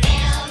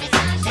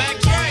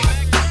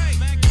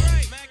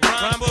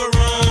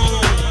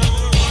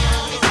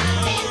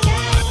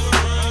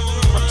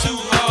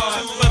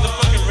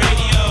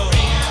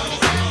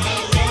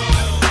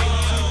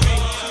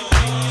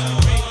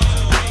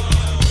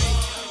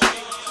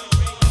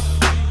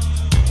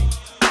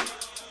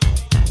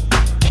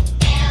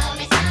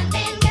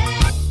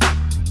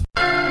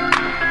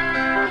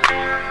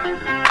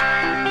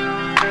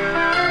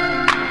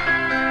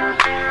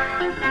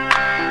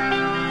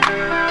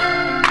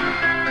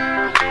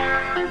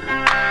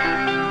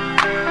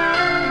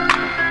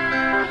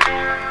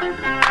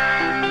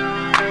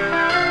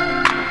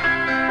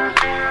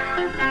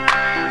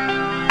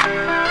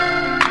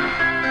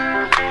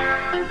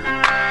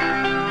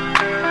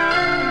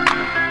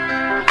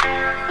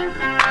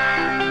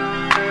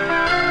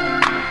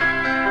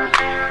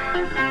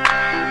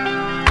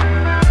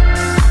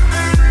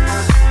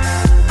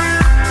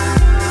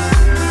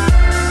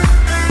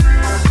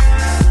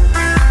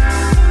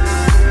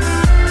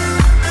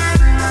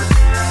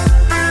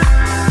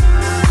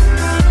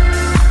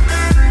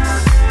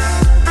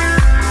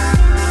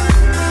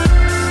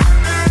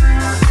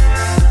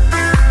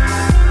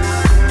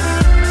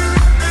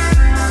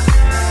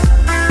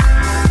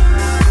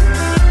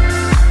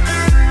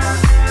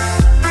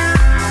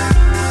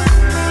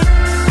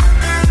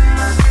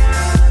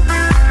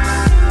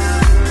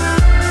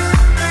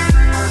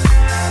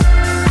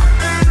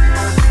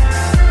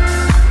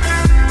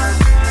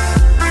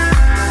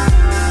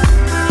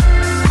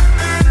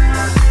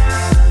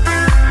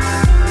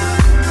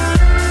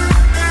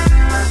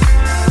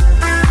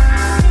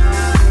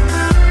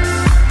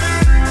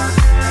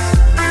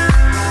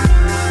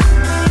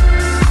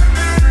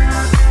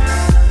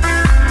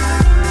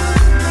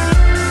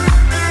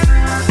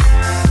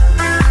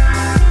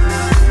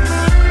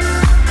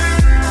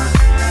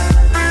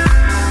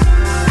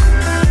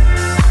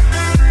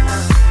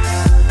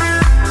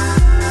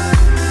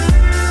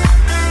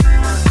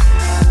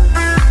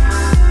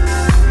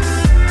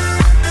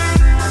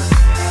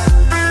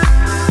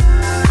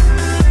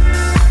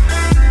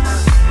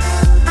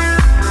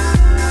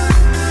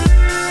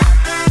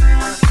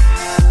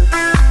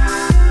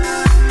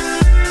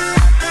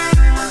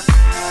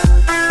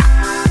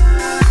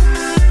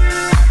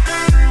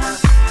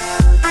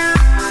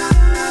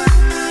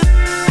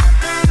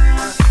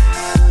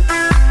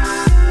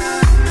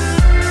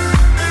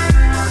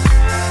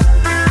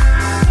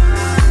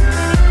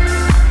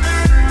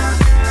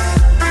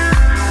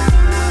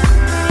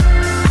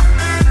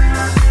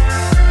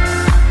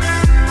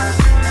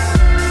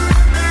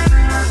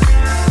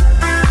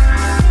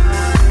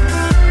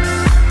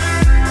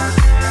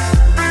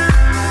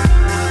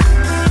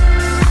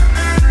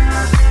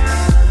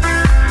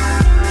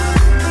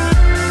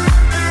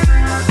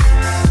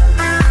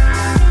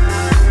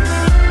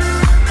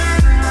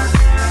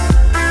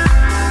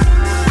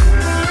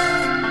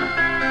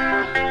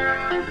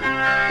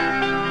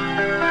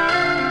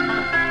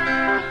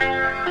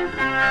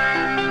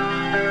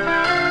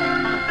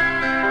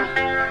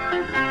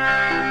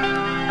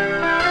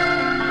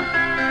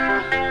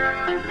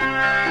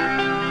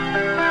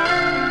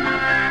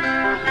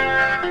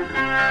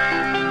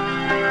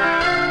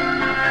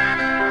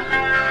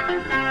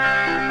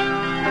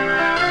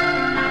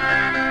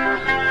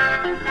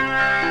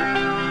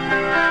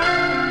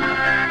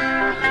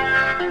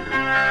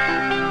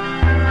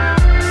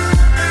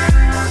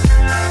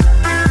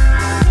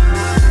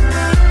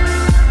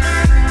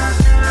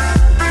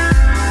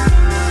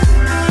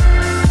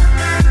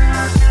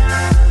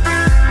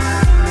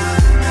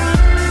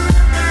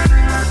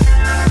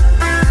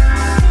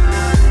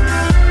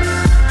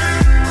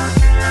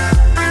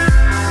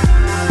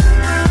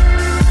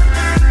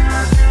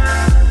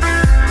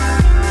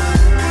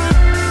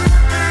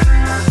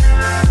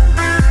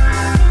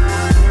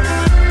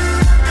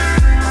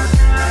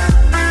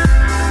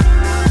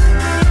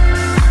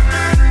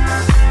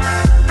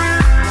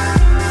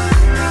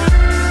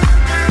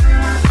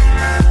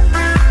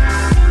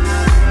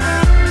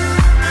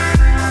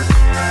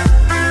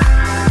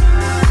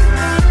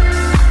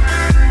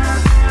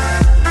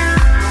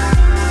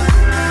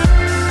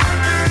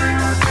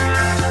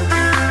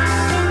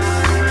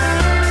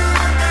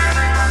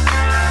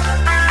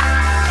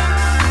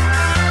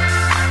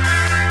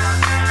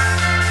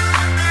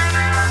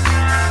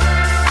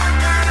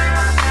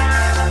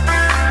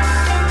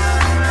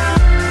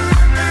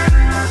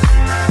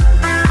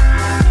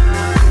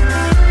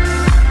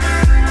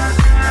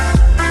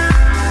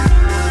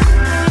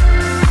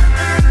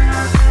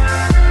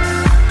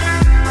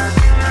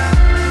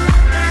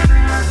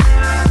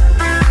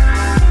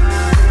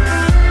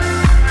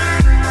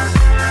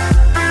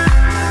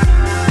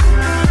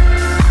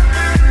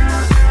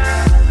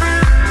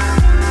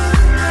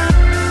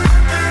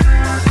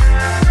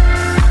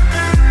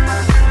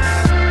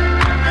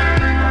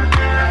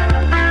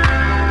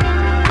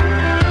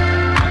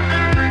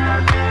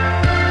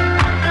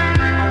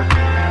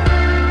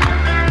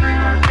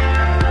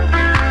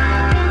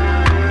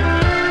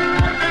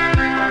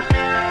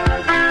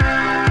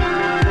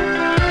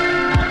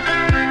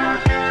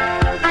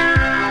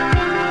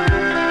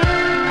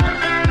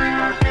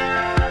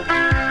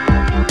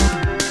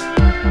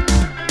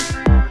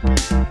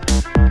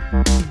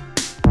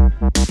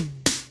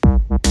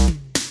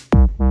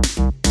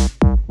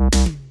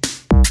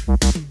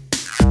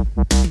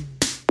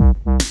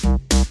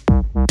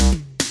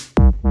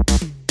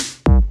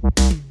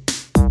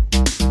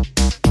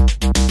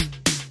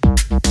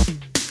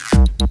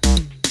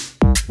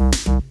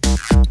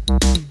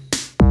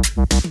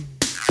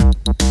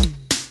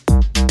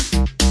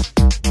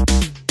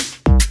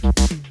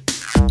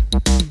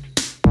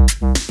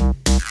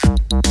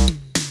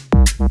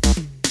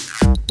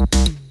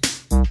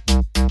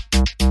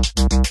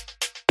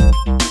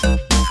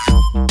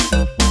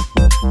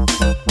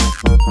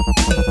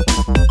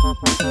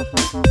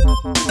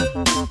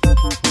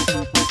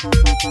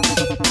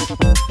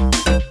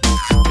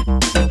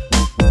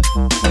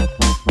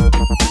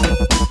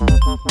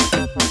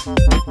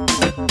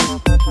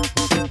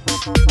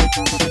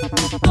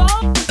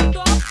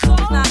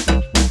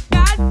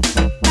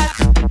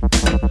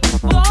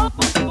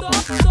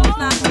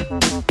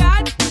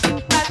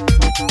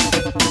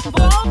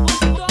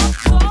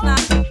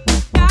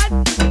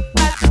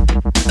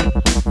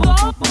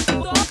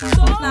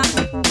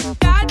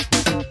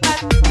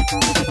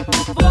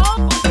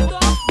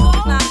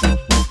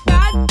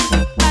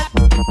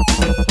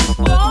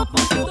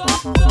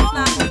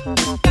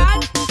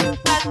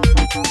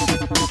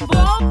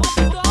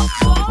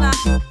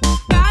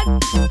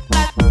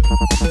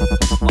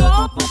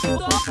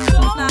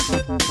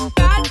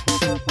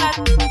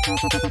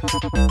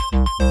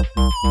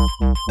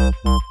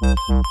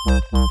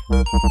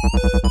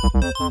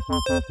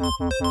 uma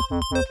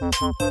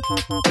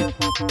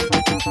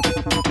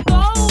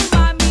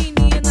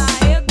menina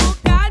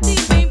educada e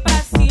vem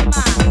pra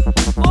cima.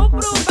 Vou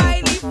pro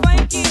baile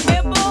funk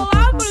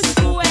rebolar pros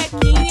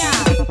cuequinha.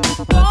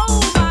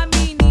 Sou uma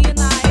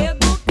menina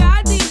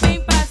educada e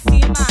vem pra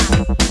cima.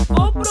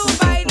 Vou pro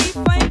baile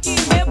funk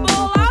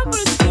rebolar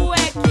pros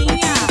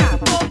cuequinha.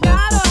 Sou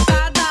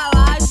garota da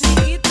laje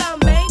e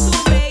também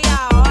do meia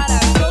hora.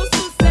 Sou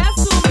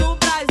sucesso no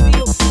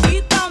Brasil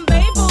e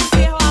também vou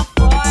ser lá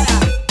fora.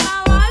 Na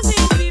laje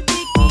de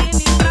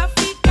biquíni pra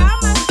ficar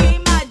mais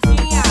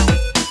queimadinha.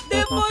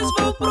 Depois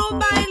vou pro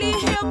baile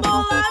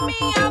rebolar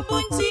minha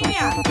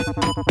bundinha.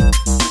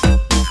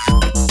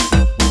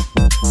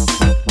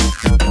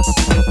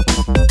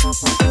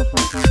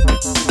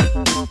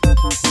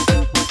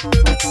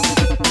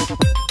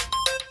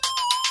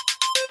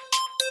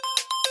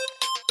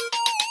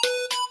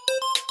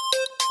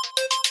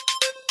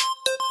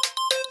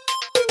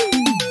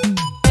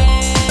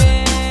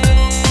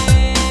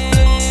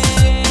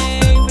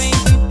 Vem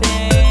que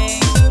tem,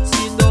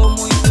 te dou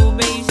muito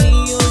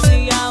beijinhos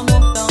e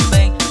amor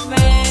também.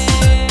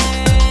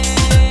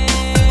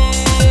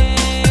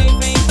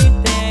 Vem que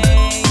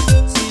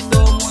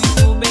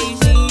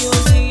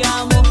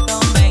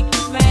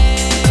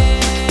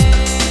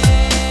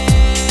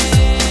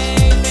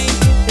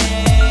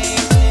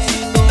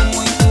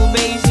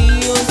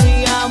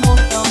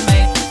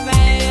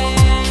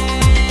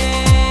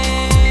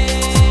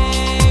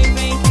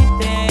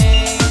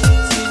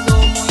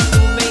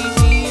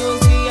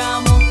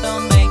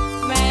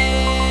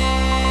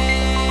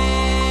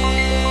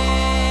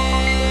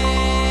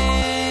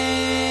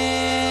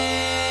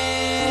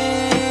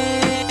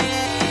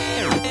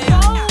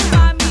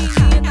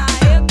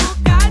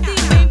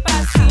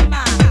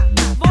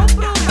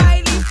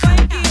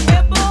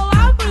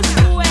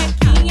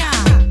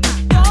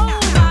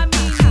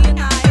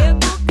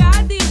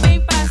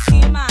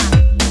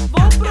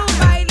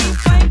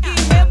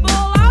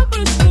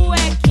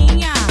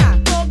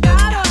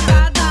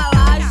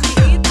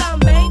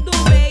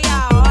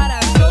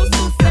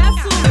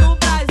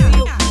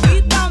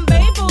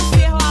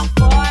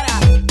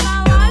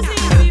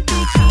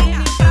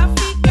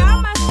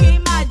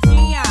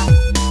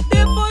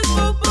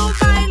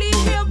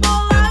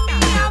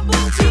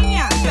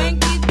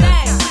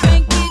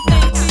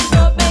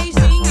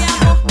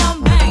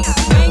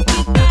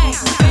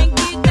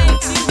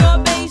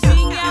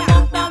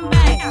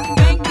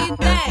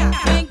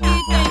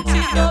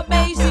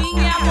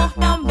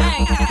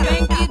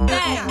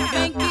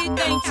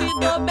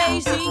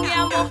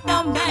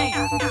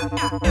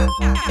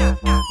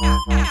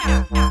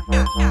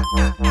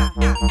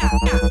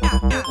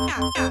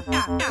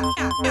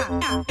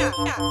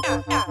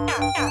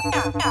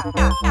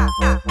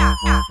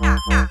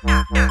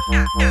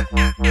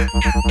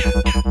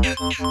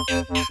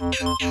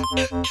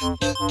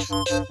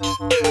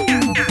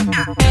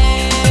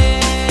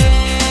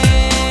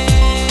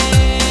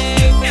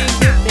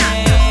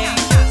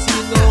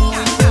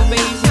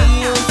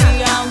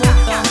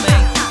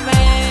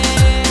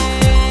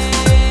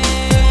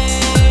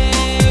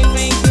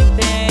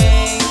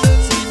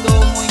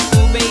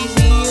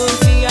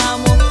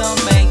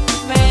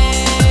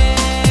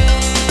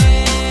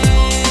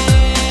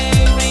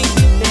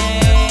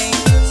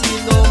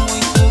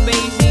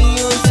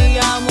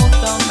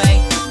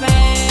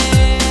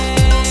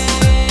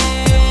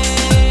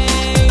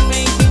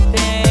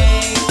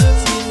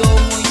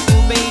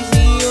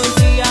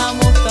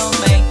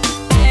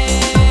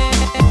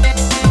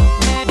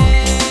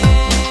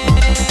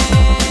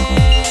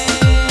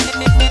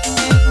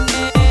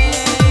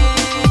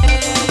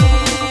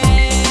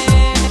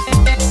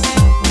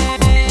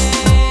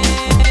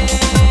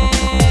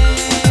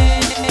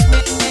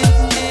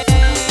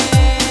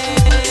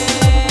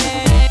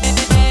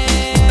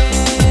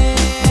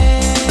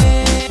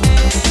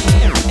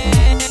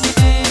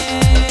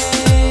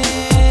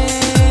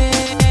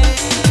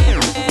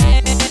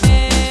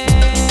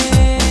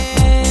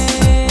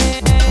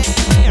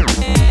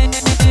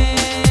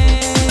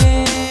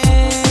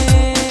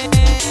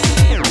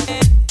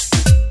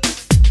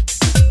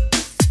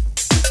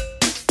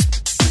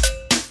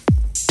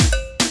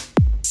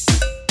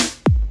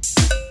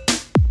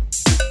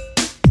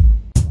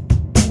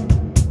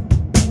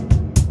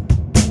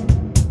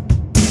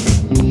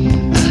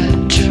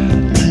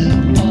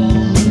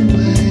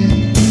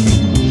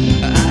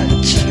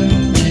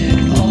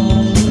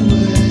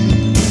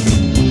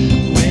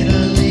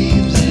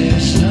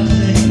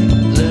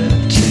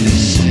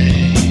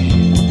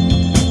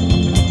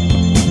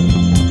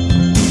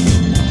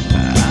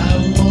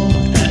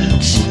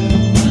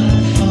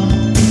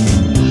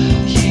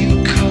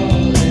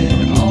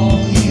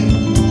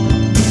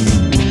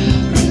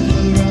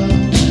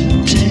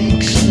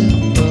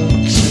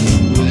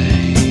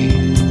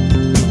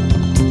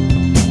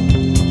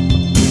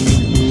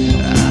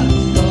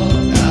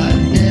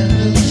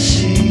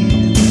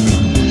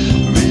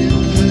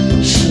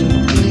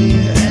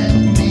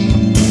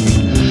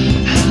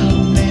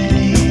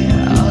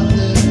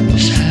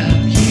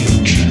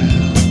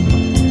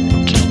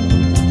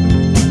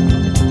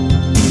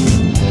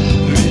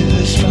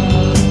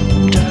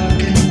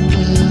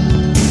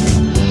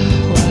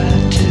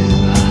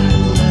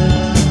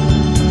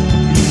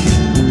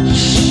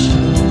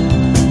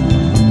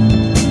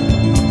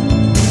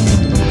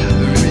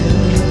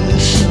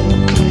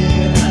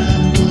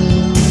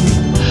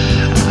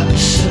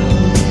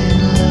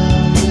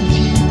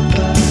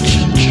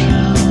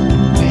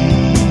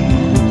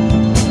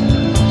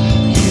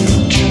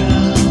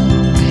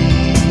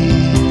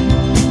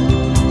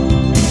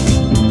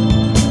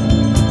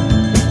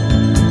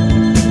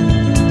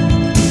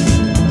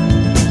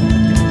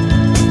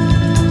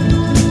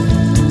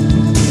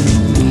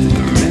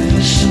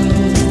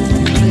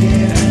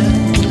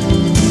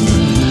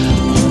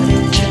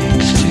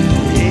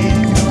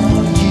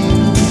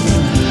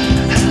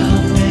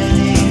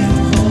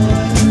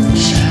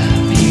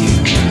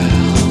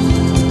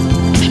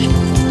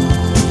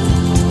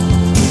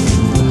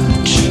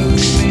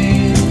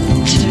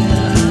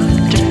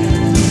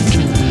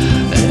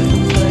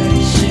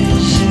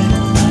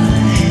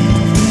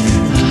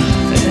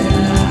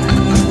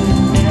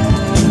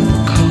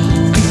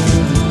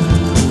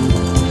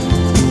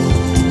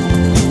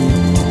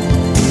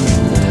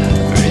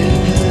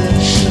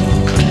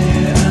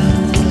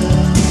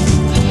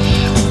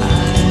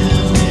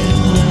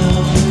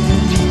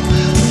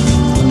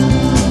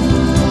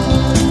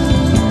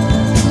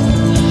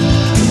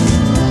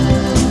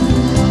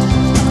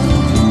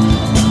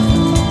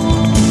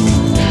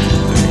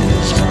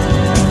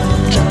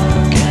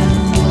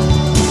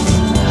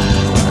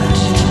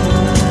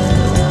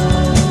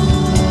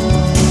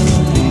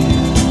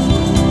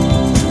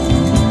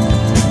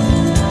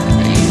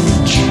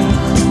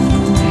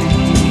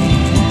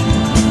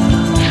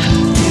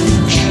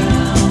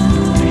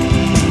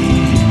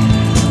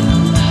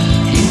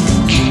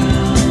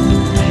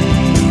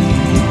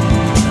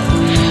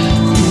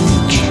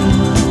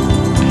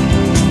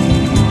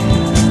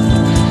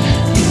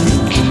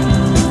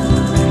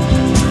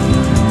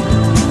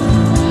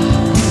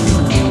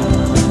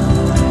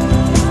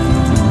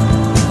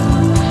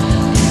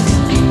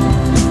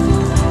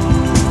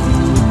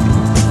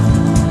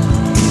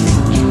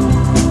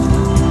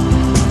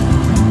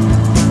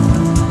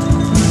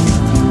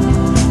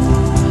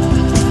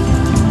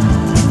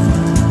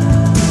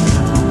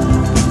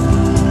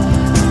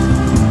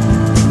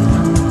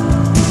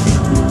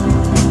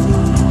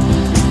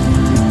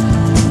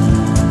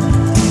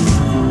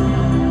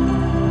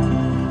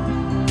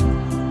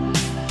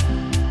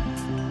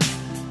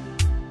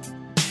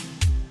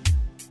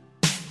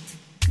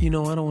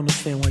know, I don't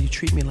understand why you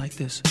treat me like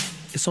this.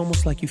 It's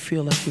almost like you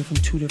feel like we're from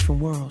two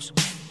different worlds.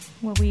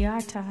 Well, we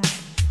are, Todd.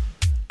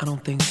 I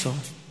don't think so.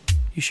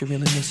 You should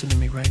really listen to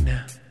me right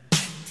now.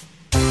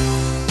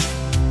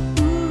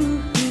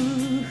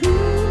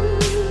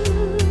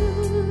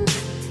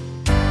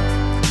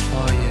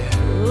 Oh, yeah.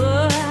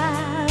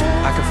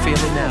 I can feel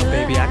it now,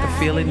 baby. I can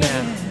feel it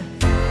now.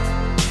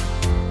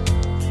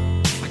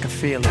 I can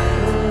feel it.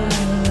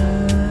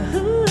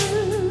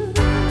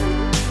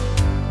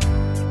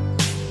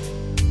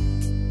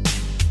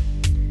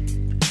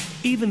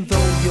 Even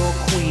though you're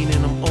a queen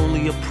and I'm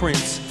only a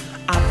prince,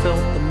 I felt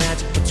the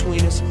magic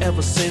between us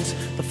ever since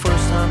the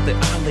first time that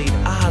I laid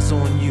eyes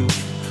on you.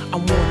 I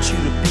want you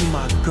to be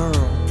my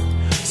girl,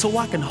 so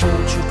I can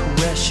hold you,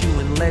 caress you,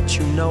 and let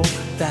you know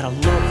that I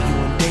love you.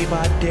 And day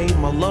by day,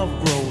 my love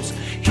grows.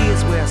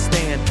 Here's where I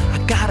stand. I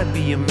gotta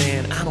be a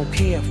man. I don't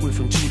care if we're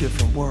from two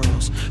different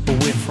worlds, but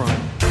we're from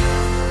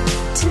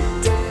two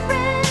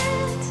different.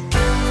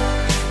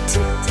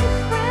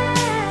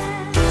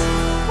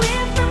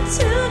 We're from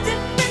two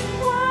different.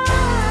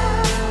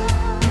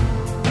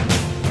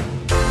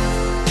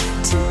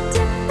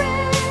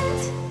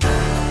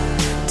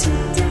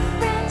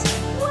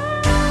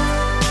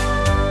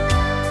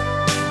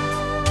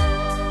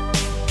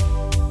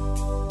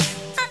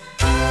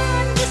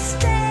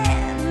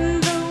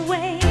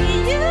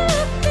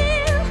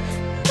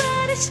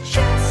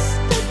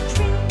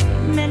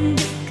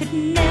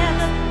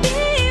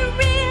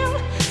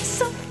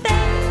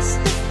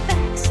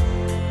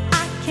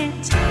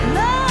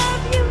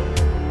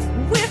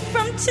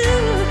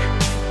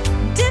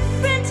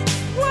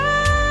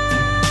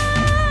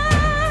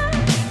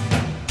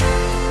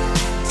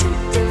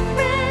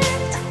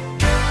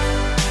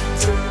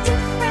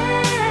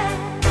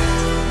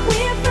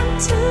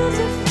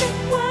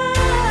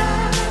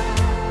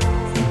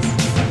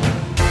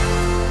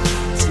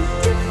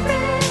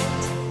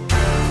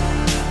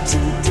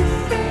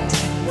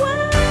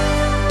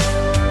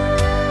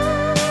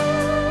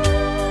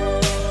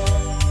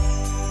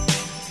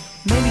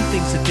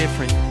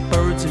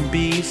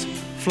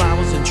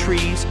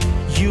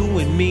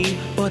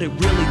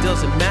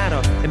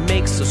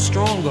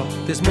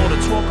 There's more to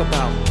talk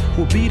about.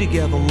 We'll be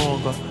together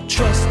longer.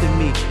 Trust in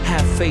me.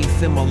 Have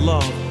faith in my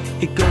love.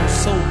 It goes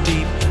so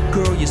deep.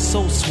 Girl, you're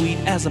so sweet.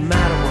 As a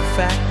matter of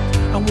fact,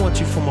 I want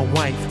you for my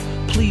wife.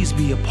 Please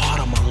be a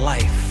part of my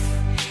life.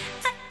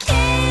 I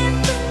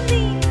can't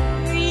believe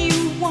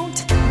you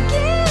won't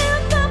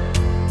give up.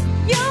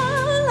 Your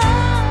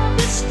love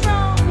is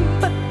strong,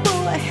 but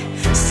boy,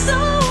 so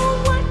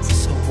what?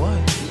 So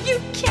what? You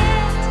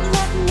can't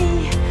love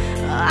me.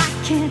 I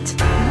can't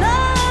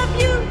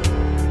love you.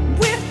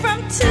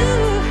 Two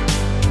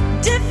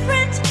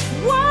different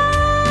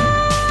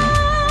worlds.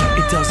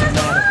 It doesn't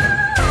matter, baby.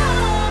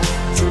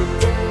 Two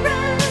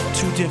different.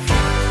 Too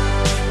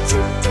different.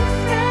 Two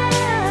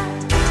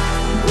different.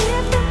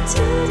 We're from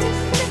two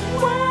different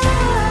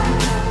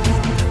worlds.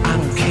 I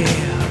don't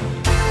care.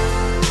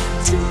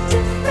 Two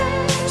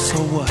different. So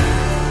what?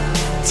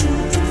 Two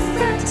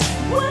different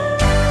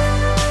worlds.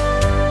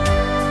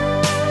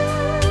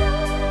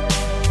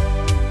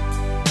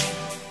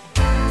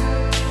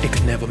 It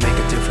could never make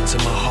a difference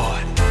in my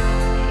heart.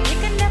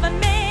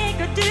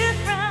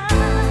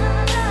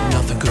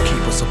 Nothing could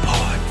keep us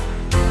apart.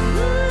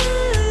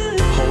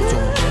 Hold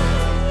on.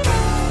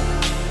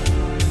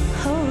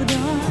 Hold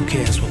on. Who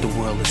cares what the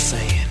world is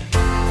saying?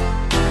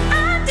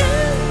 I do.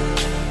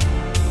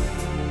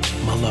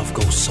 My love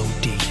goes so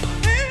deep.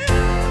 Baby.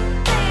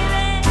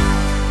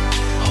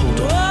 Hold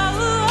on.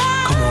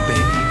 Come on,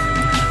 baby.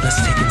 Let's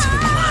take it to the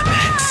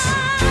climax.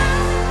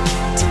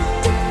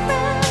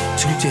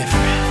 Too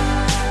different.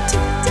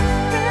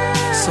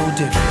 So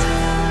different.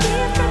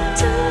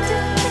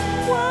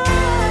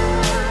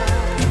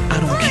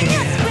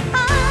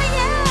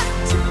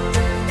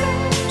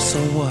 So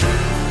what?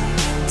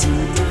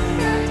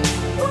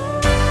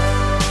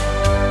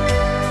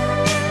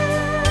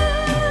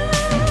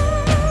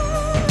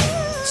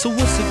 So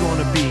what's it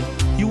gonna be?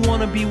 You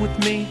wanna be with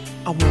me?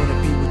 I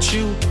wanna be with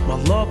you. My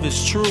love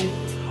is true.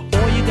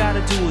 All you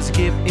gotta do is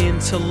give in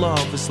to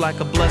love. It's like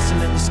a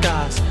blessing in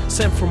disguise,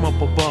 sent from up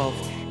above.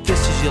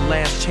 This is your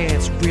last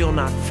chance, real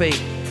not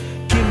fake.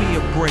 Give me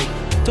a break,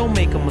 don't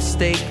make a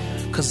mistake,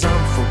 cause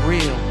I'm for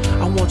real.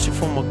 I want you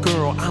for my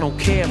girl. I don't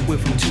care if we're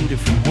from two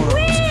different worlds,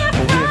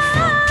 but we're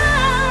from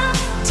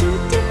two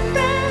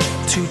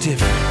different. Too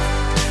different.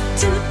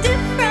 Too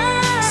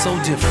different. So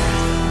different.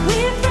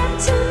 We're from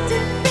two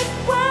different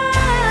worlds.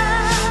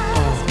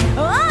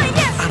 Oh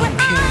yes, I don't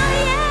care.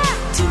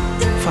 Yeah. Two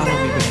different. Follow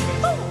me, baby.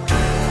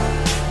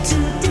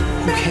 Two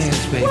different. Who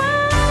cares, baby?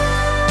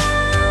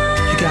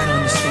 You gotta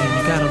understand.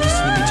 You gotta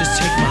listen to me. Just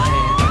take my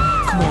hand.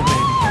 Come on,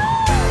 baby.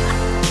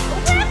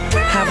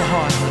 Have a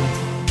heart, honey.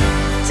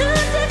 Two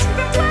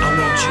different worlds. I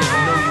want you. I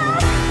know you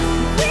want me.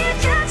 We're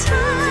just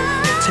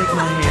Take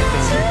my hand, baby.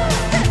 two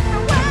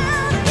different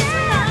worlds.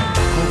 Yeah.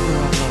 Oh,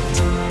 girl, I love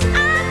you.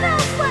 I know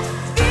what it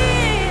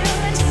feels.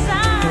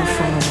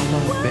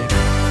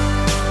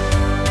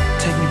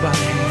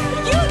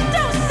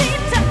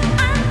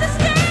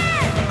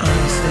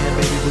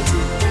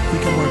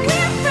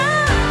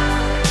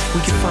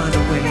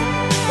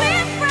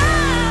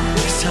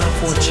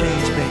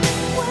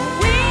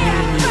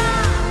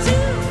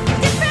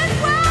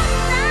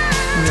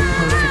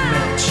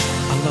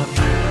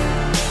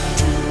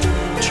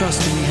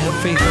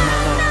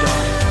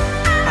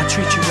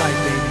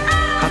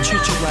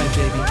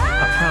 baby.